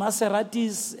his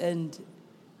Maseratis, and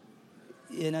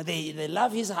they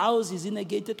love his house. He's in a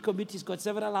gated community. He's got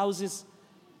several houses.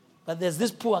 But there's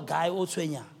this poor guy,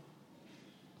 Otswenya.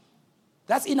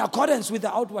 That's in accordance with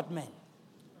the outward man.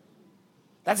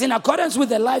 That's in accordance with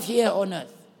the life here on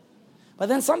earth. But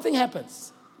then something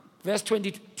happens. Verse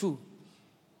 22.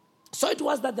 So it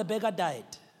was that the beggar died.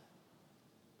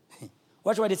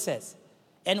 Watch what it says.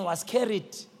 And was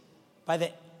carried by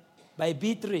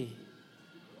B3.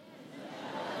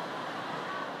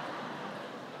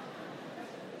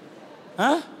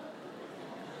 Huh?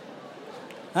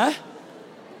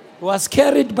 Was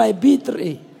carried by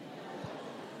B3.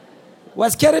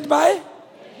 Was carried by?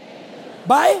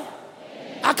 By?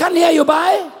 I can't hear you.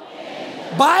 By?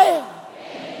 By?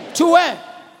 To where?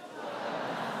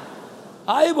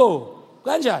 Aibo.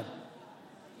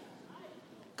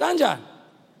 Kanjan.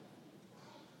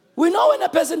 We know when a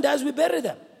person dies, we bury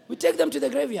them. We take them to the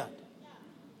graveyard.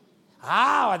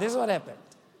 This is what happened.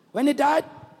 When he died,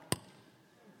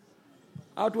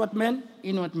 outward man,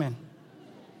 inward man.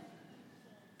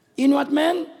 Inward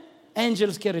man,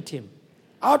 angels carried him.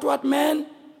 Outward man,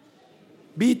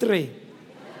 B3.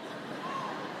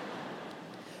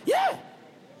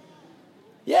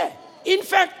 Yeah. In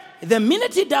fact, the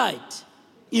minute he died,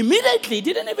 immediately,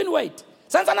 didn't even wait.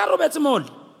 Sansana Robert's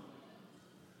mold.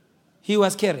 He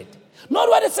was carried. Not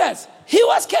what it says. He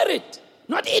was carried.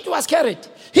 Not it was carried.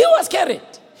 He was carried.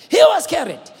 He was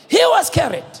carried. He was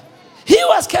carried. He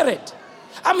was carried.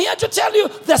 I'm here to tell you,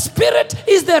 the spirit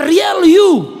is the real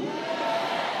you.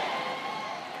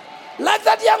 Like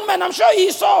that young man, I'm sure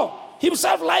he saw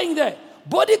himself lying there,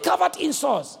 body covered in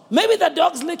sores. Maybe the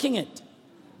dog's licking it.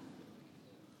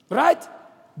 Right?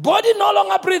 Body no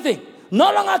longer breathing,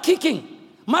 no longer kicking.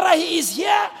 Mara, he is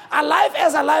here, alive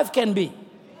as alive can be.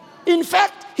 In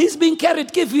fact, he's being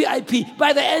carried VIP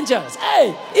by the angels.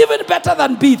 Hey, even better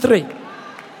than B3.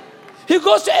 He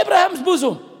goes to Abraham's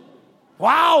bosom.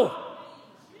 Wow.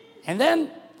 And then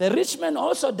the rich man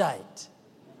also died.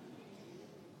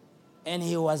 And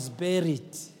he was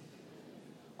buried.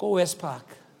 Go West Park.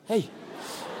 Hey.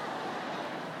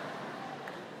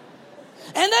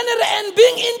 And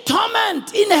being in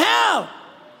torment, in hell.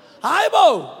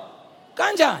 Aibo.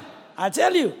 Kanjan, I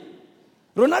tell you.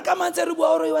 Runaka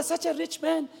Manserubo, he was such a rich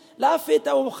man. La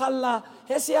fita ukhalla,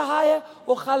 hesia haya,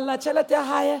 ukhalla chelate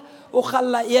haya,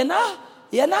 ukhalla yena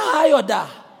hayoda.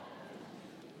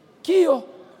 Kiyo.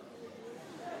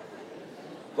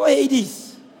 Go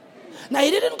Hades. Now,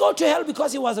 he didn't go to hell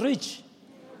because he was rich.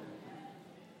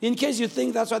 In case you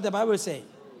think that's what the Bible is saying.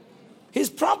 His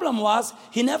problem was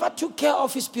he never took care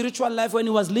of his spiritual life when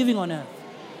he was living on earth.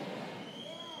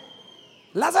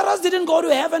 Lazarus didn't go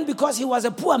to heaven because he was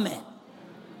a poor man.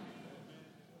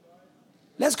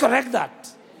 Let's correct that.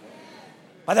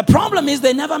 But the problem is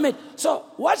they never met. So,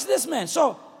 watch this man.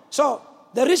 So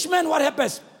the rich man, what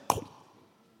happens?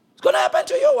 It's going to happen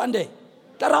to you one day.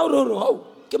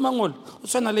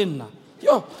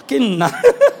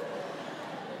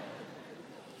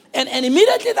 And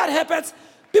immediately that happens,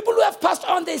 people who have passed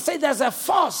on, they say there's a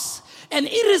force, an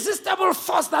irresistible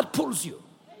force that pulls you.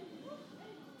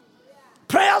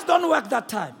 Prayers don't work that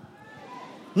time.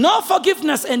 No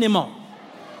forgiveness anymore.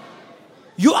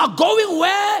 You are going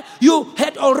where you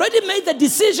had already made the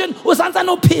decision.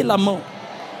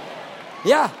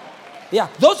 Yeah.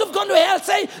 Those who've gone to hell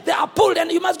say they are pulled,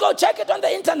 and you must go check it on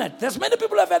the internet. There's many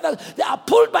people who have had that. They are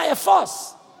pulled by a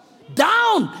force.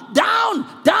 Down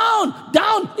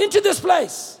into this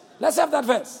place. Let's have that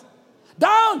verse.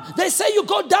 Down. They say you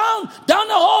go down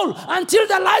a hole until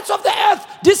the lights of the earth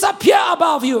disappear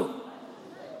above you.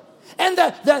 And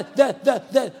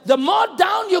the more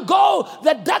down you go,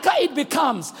 the darker it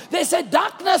becomes. They say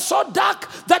darkness so dark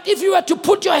that if you were to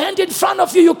put your hand in front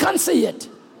of you, you can't see it.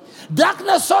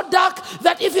 Darkness so dark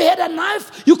that if you had a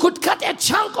knife, you could cut a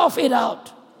chunk of it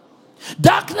out.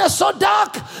 Darkness so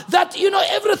dark that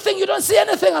everything, you don't see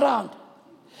anything around.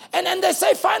 And then they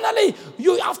say finally,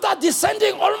 after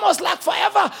descending almost like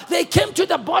forever, they came to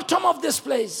the bottom of this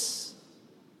place.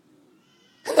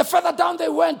 And the further down they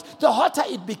went, the hotter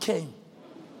it became.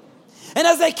 And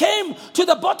as they came to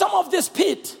the bottom of this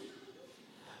pit,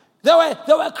 there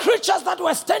were creatures that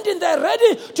were standing there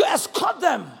ready to escort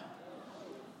them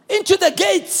into the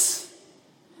gates.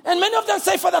 And many of them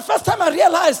say, for the first time I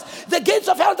realized the gates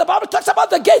of hell. The Bible talks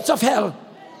about the gates of hell.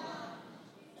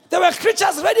 There were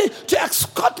creatures ready to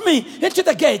escort me into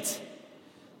the gate.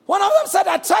 One of them said,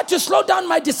 I tried to slow down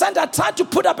my descent. I tried to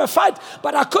put up a fight,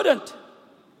 but I couldn't.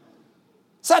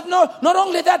 Said, no, not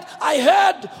only that, I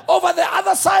heard over the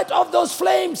other side of those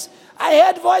flames, I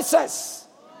heard voices.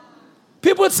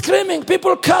 People screaming,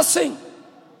 people cursing,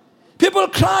 people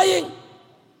crying,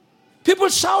 people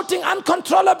shouting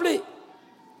uncontrollably.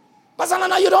 But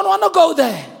Sanana, you don't want to go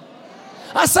there.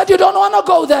 I said, you don't want to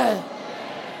go there.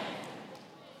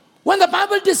 When the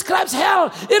Bible describes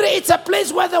hell, it's a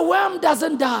place where the worm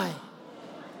doesn't die.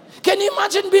 Can you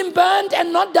imagine being burned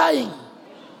and not dying?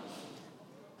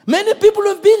 Many people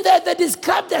who've been there, they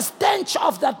describe the stench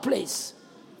of that place.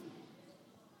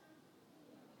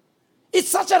 It's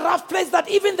such a rough place that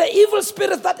even the evil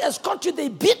spirits that escort you, they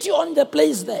beat you on the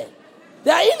place there.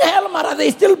 They are in hell, Mara,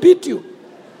 they still beat you.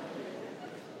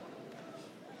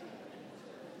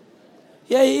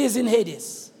 Here he is in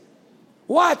Hades.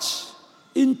 Watch.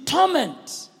 In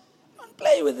torment. Don't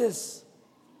play with this.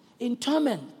 In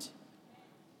torment.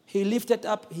 He lifted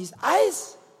up his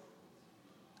eyes.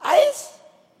 Eyes.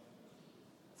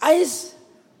 Eyes.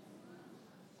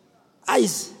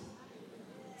 Eyes.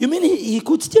 You mean he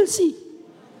could still see?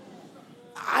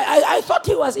 I thought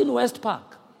he was in West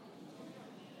Park.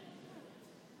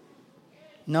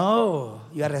 No,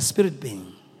 you are a spirit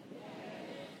being.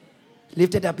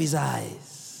 Lifted up his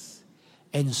eyes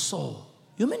and saw.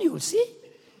 You mean you will see?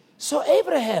 So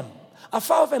Abraham,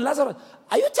 afar off, and Lazarus.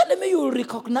 Are you telling me you will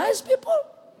recognize people?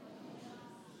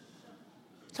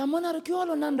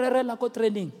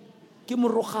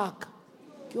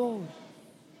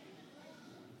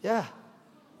 Yeah.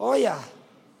 Oh yeah.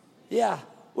 Yeah.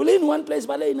 Well, in one place,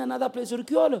 but in another place. He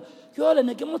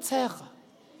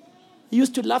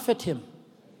used to laugh at him.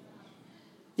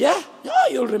 Yeah? Oh,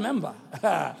 you'll remember.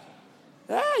 Yeah,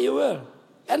 you will.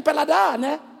 And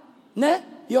Pelada, ne?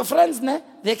 Your friends, ne?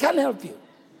 They can't help you.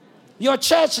 Your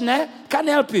church, ne? Can't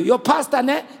help you. Your pastor,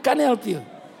 ne? Can't help you.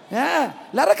 Yeah.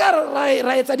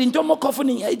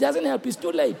 It doesn't help. It's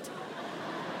too late.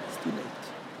 It's too late.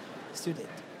 It's too late.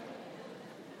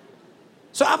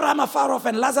 So Abraham afar off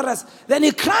and Lazarus. Then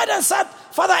he cried and said,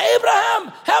 Father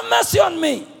Abraham, have mercy on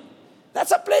me.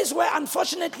 That's a place where,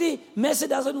 unfortunately, mercy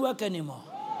doesn't work anymore.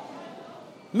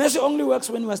 Mercy only works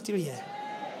when we're still here.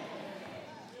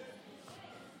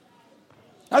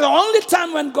 Now, the only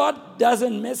time when God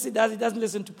doesn't mercy, he doesn't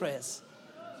listen to prayers.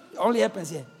 It only happens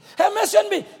here. Have mercy on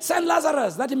me. Send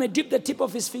Lazarus that he may dip the tip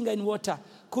of his finger in water.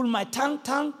 Cool my tongue,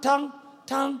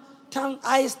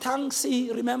 eyes, tongue,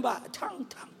 see, remember, tongue.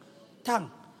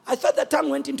 I thought the tongue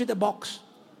went into the box.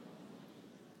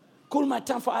 Cool my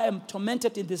tongue, for I am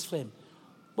tormented in this flame.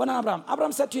 But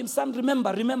Abraham said to him, son,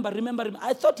 remember.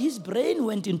 I thought his brain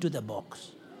went into the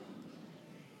box.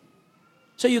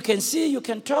 So you can see, you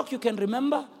can talk, you can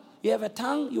remember. You have a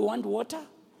tongue, you want water.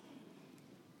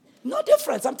 No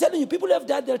difference. I'm telling you, people who have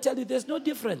died, they'll tell you there's no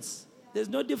difference. There's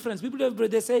no difference. People who have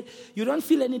breath, they say, you don't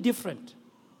feel any different.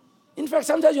 In fact,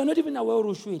 sometimes you're not even aware of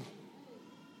Rushwil.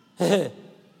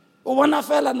 One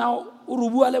fella now,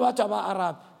 Urubua le batho ba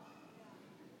Arab.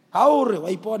 Haure wa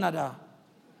ipona da.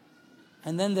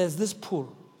 And then there's this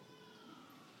pool.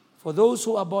 For those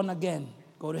who are born again,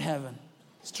 go to heaven.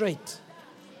 Straight.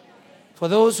 For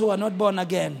those who are not born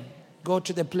again, go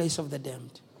to the place of the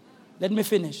damned. Let me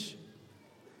finish.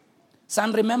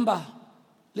 Son, remember.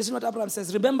 Listen what Abraham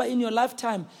says. Remember, in your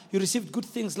lifetime, you received good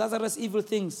things, Lazarus evil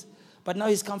things. But now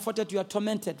he's comforted, you are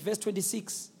tormented. Verse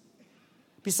 26.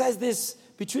 Besides this,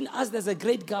 between us there's a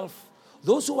great gulf.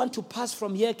 Those who want to pass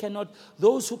from here cannot.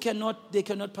 Those who cannot, they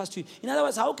cannot pass to you. In other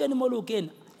words, how can you look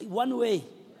in? One way,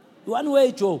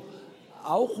 Joe.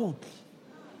 How good?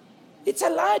 It's a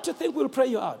lie to think we'll pray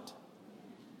you out.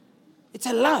 It's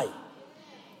a lie.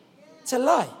 It's a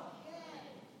lie.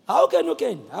 How can you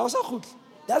gain?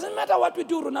 Doesn't matter what we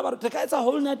do. It's a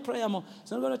whole night prayer.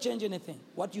 It's not going to change anything.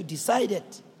 What you decided.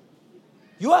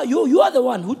 You are the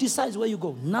one who decides where you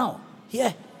go. Now,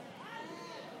 here.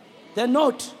 The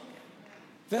note.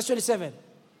 Verse 27.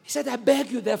 He said, I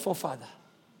beg you therefore, Father,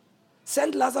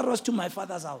 send Lazarus to my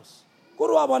father's house.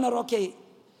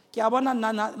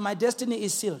 My destiny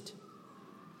is sealed.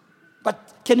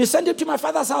 But can you send him to my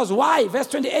father's house? Why? Verse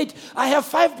 28. I have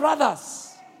 5 brothers.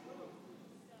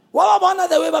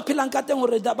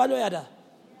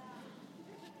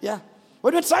 Yeah.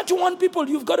 When you're trying to warn people,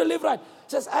 you've got to live right.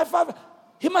 It says, I have 5.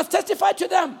 He must testify to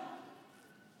them,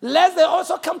 lest they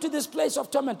also come to this place of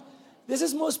torment. This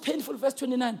is most painful, verse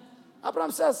 29.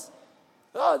 Abraham says,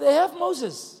 oh, they have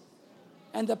Moses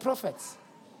and the prophets.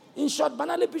 In short,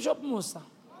 Banali Bishop Musa.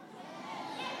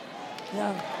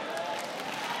 Yeah.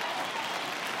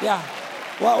 Yeah.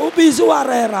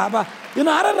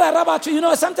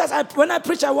 Sometimes when I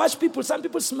preach, I watch people. Some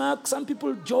people smirk, some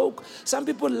people joke, some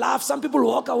people laugh, some people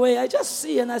walk away. I just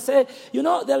see and I say,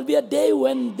 there'll be a day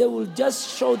when they will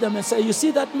just show them and say, you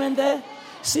see that man there?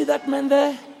 See that man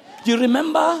there? Do you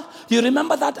remember? Do you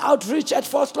remember that outreach at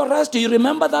Fort Flores? Do you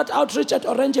remember that outreach at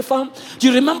Orange Farm? Do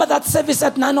you remember that service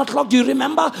at 9 o'clock? Do you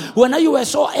remember when you were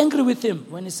so angry with him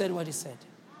when he said what he said?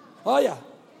 Oh yeah.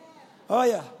 Oh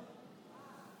yeah.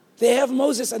 They have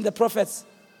Moses and the prophets.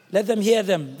 Let them hear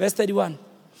them. Verse 31.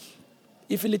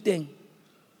 if le teng.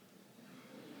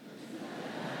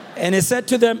 And he said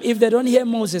to them, if they don't hear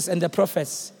Moses and the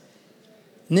prophets,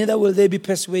 neither will they be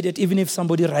persuaded even if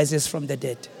somebody rises from the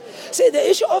dead. See, the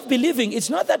issue of believing, it's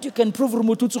not that you can prove people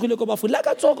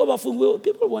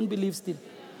won't believe still.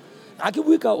 I can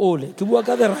work all the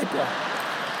right one.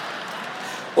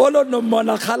 All no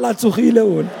mona khala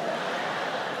tsugile one.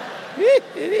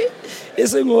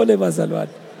 Iseng ole bazalwane.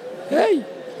 Hey.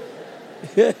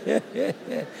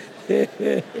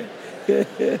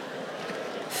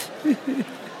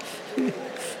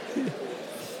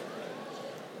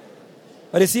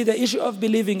 But you see, the issue of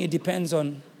believing, it depends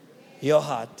on your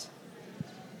heart.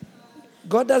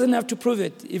 God doesn't have to prove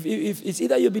it. If it's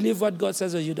either you believe what God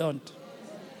says or you don't.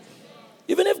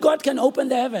 Even if God can open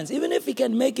the heavens, even if He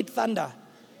can make it thunder,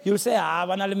 you'll say,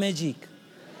 banal magic.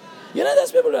 You know,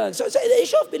 there's people so the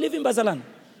issue of believing, Bazalan,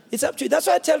 it's up to you. That's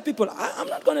why I tell people, I'm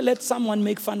not going to let someone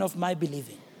make fun of my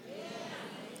believing.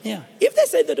 Yeah. If they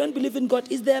say they don't believe in God,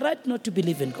 is their right not to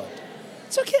believe in God?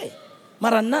 It's okay.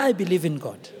 Marana, I believe in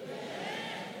God.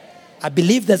 I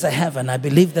believe there's a heaven. I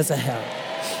believe there's a hell.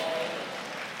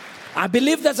 I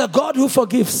believe there's a God who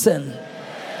forgives sin.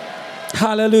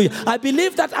 Hallelujah. I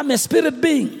believe that I'm a spirit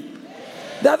being.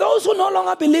 There are those who no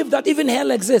longer believe that even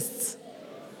hell exists.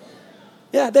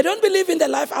 Yeah, they don't believe in the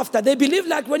life after. They believe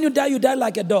like when you die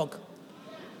like a dog.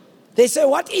 They say,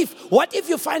 what if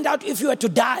you find out if you were to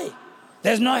die,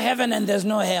 there's no heaven and there's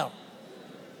no hell?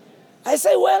 I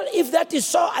say, well, if that is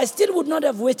so, I still would not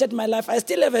have wasted my life. I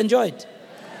still have enjoyed.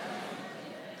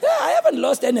 Yeah, I haven't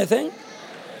lost anything.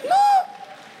 No,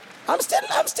 I'm still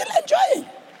enjoying.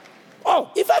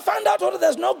 Oh, if I find out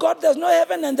there's no God, there's no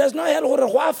heaven, and there's no hell,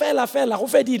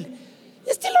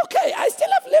 it's still okay. I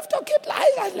still have lived a good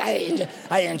life.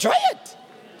 I enjoy it.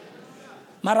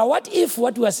 Mara, what if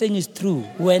what we are saying is true?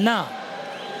 Where now?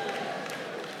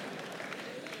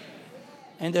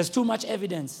 And there's too much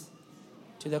evidence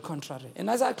to the contrary. And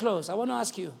as I close, I want to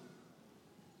ask you,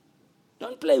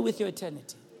 don't play with your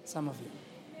eternity, some of you.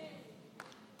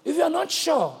 If you are not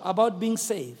sure about being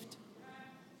saved,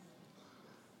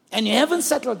 and you haven't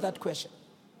settled that question,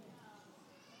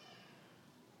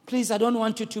 please, I don't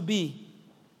want you to be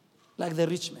like the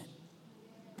rich man.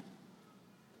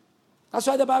 That's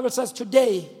why the Bible says,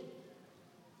 today,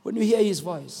 when you hear His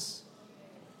voice,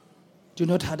 do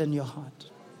not harden your heart.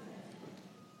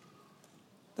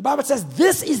 The Bible says,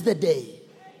 this is the day.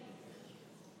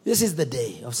 This is the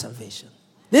day of salvation.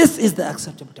 This is the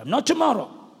acceptable time. Not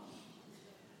tomorrow.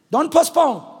 Don't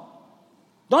postpone.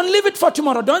 Don't leave it for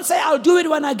tomorrow. Don't say, I'll do it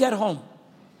when I get home.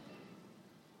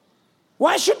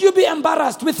 Why should you be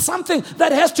embarrassed with something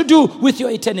that has to do with your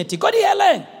eternity? God,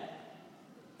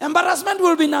 embarrassment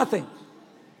will be nothing.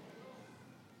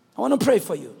 I want to pray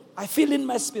for you. I feel in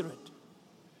my spirit.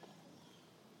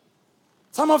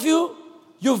 Some of you,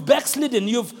 you've backslidden.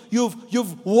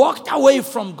 You've walked away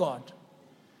from God.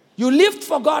 You lived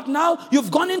for God, now you've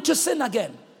gone into sin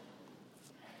again.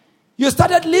 You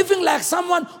started living like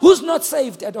someone who's not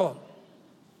saved at all.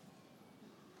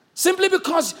 Simply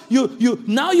because you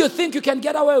now you think you can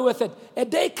get away with it. A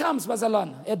day comes,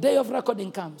 Bazalwana. A day of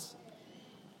recording comes.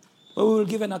 But we will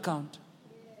give an account.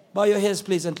 Bow your heads,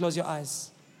 please, and close your eyes.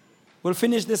 We'll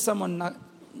finish this sermon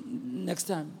next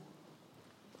time.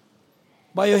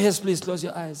 Bow your heads, please, close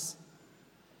your eyes.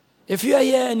 If you are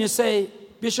here and you say,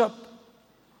 Bishop,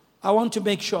 I want to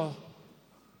make sure.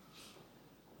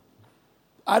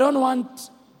 I don't want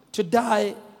to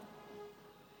die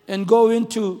and go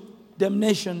into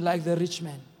damnation like the rich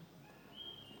man.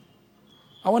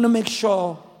 I want to make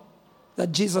sure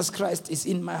that Jesus Christ is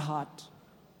in my heart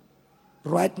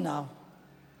right now.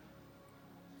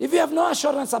 If you have no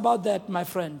assurance about that, my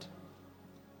friend,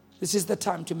 this is the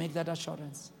time to make that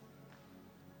assurance.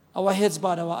 Our heads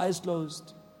bowed, our eyes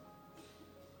closed.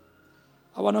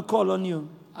 I want to call on you.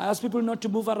 I ask people not to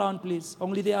move around, please.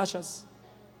 Only the ushers.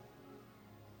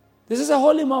 This is a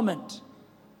holy moment.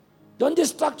 Don't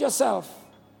distract yourself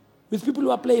with people who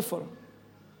are playful.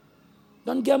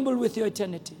 Don't gamble with your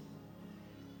eternity.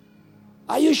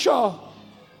 Are you sure?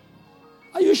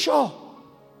 Are you sure?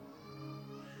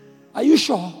 Are you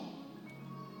sure?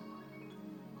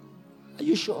 Are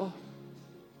you sure?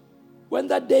 When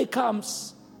that day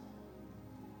comes,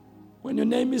 when your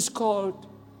name is called,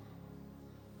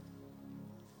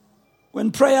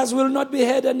 when prayers will not be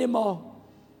heard anymore,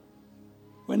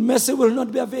 when mercy will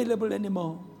not be available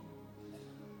anymore,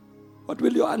 what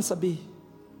will your answer be?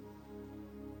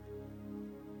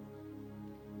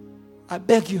 I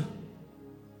beg you,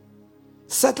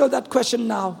 settle that question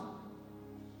now,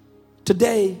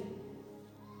 today,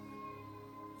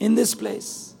 in this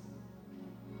place.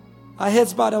 Our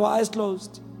heads bowed, our eyes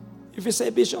closed. If you say,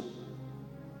 Bishop,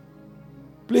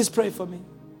 Please pray for me.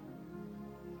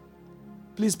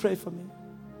 Please pray for me.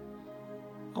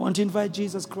 I want to invite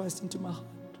Jesus Christ into my heart.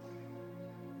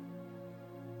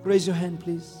 Raise your hand,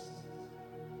 please.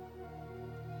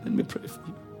 Let me pray for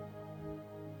you.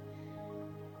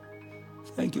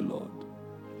 Thank you, Lord.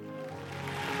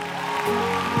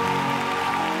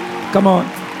 Come on.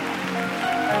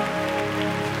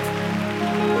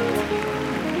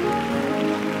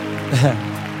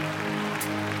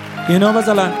 You know,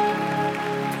 Bazalan,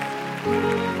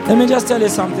 let me just tell you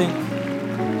something.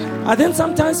 I think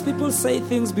sometimes people say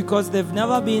things because they've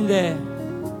never been there.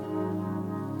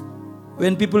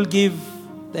 When people give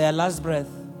their last breath,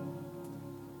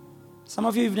 some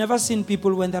of you have never seen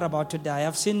people when they're about to die.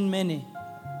 I've seen many.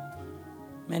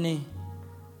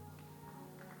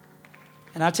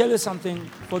 And I'll tell you something.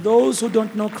 For those who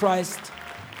don't know Christ,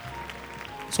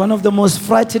 it's one of the most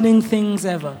frightening things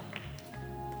ever.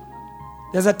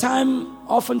 There's a time,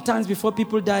 oftentimes before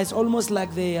people die, it's almost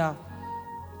like they are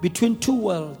between two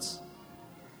worlds.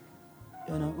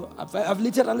 You know, I've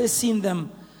literally seen them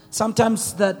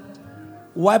sometimes that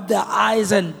wipe their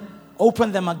eyes and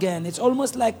open them again. It's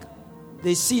almost like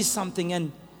they see something,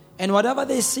 and whatever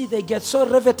they see, they get so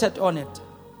riveted on it.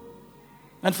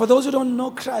 And for those who don't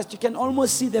know Christ, you can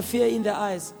almost see the fear in their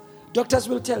eyes. Doctors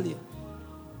will tell you.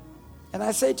 And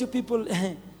I say to people,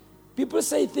 people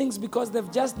say things because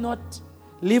they've just not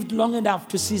lived long enough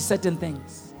to see certain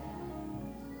things.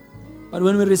 But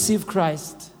when we receive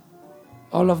Christ,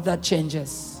 all of that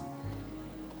changes.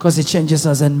 Because it changes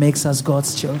us and makes us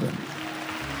God's children.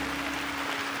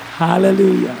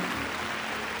 Hallelujah.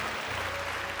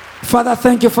 Father,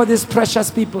 thank you for these precious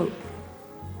people.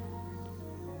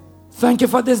 Thank you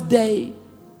for this day.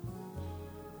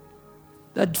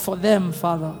 That for them,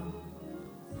 Father,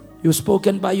 you've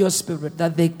spoken by your Spirit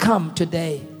that they come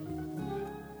today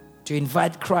to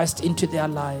invite Christ into their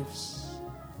lives.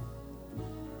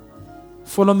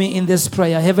 Follow me in this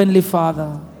prayer. Heavenly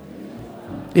Father,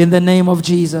 in the name of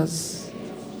Jesus,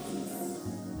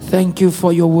 thank you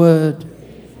for your word.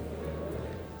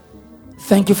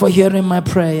 Thank you for hearing my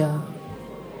prayer.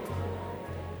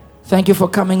 Thank you for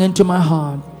coming into my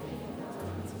heart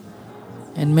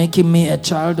and making me a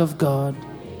child of God.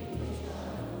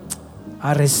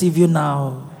 I receive you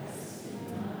now.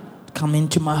 Come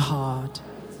into my heart.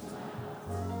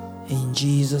 In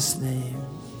Jesus' name.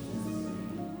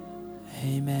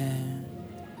 Amen.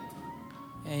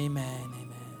 Amen.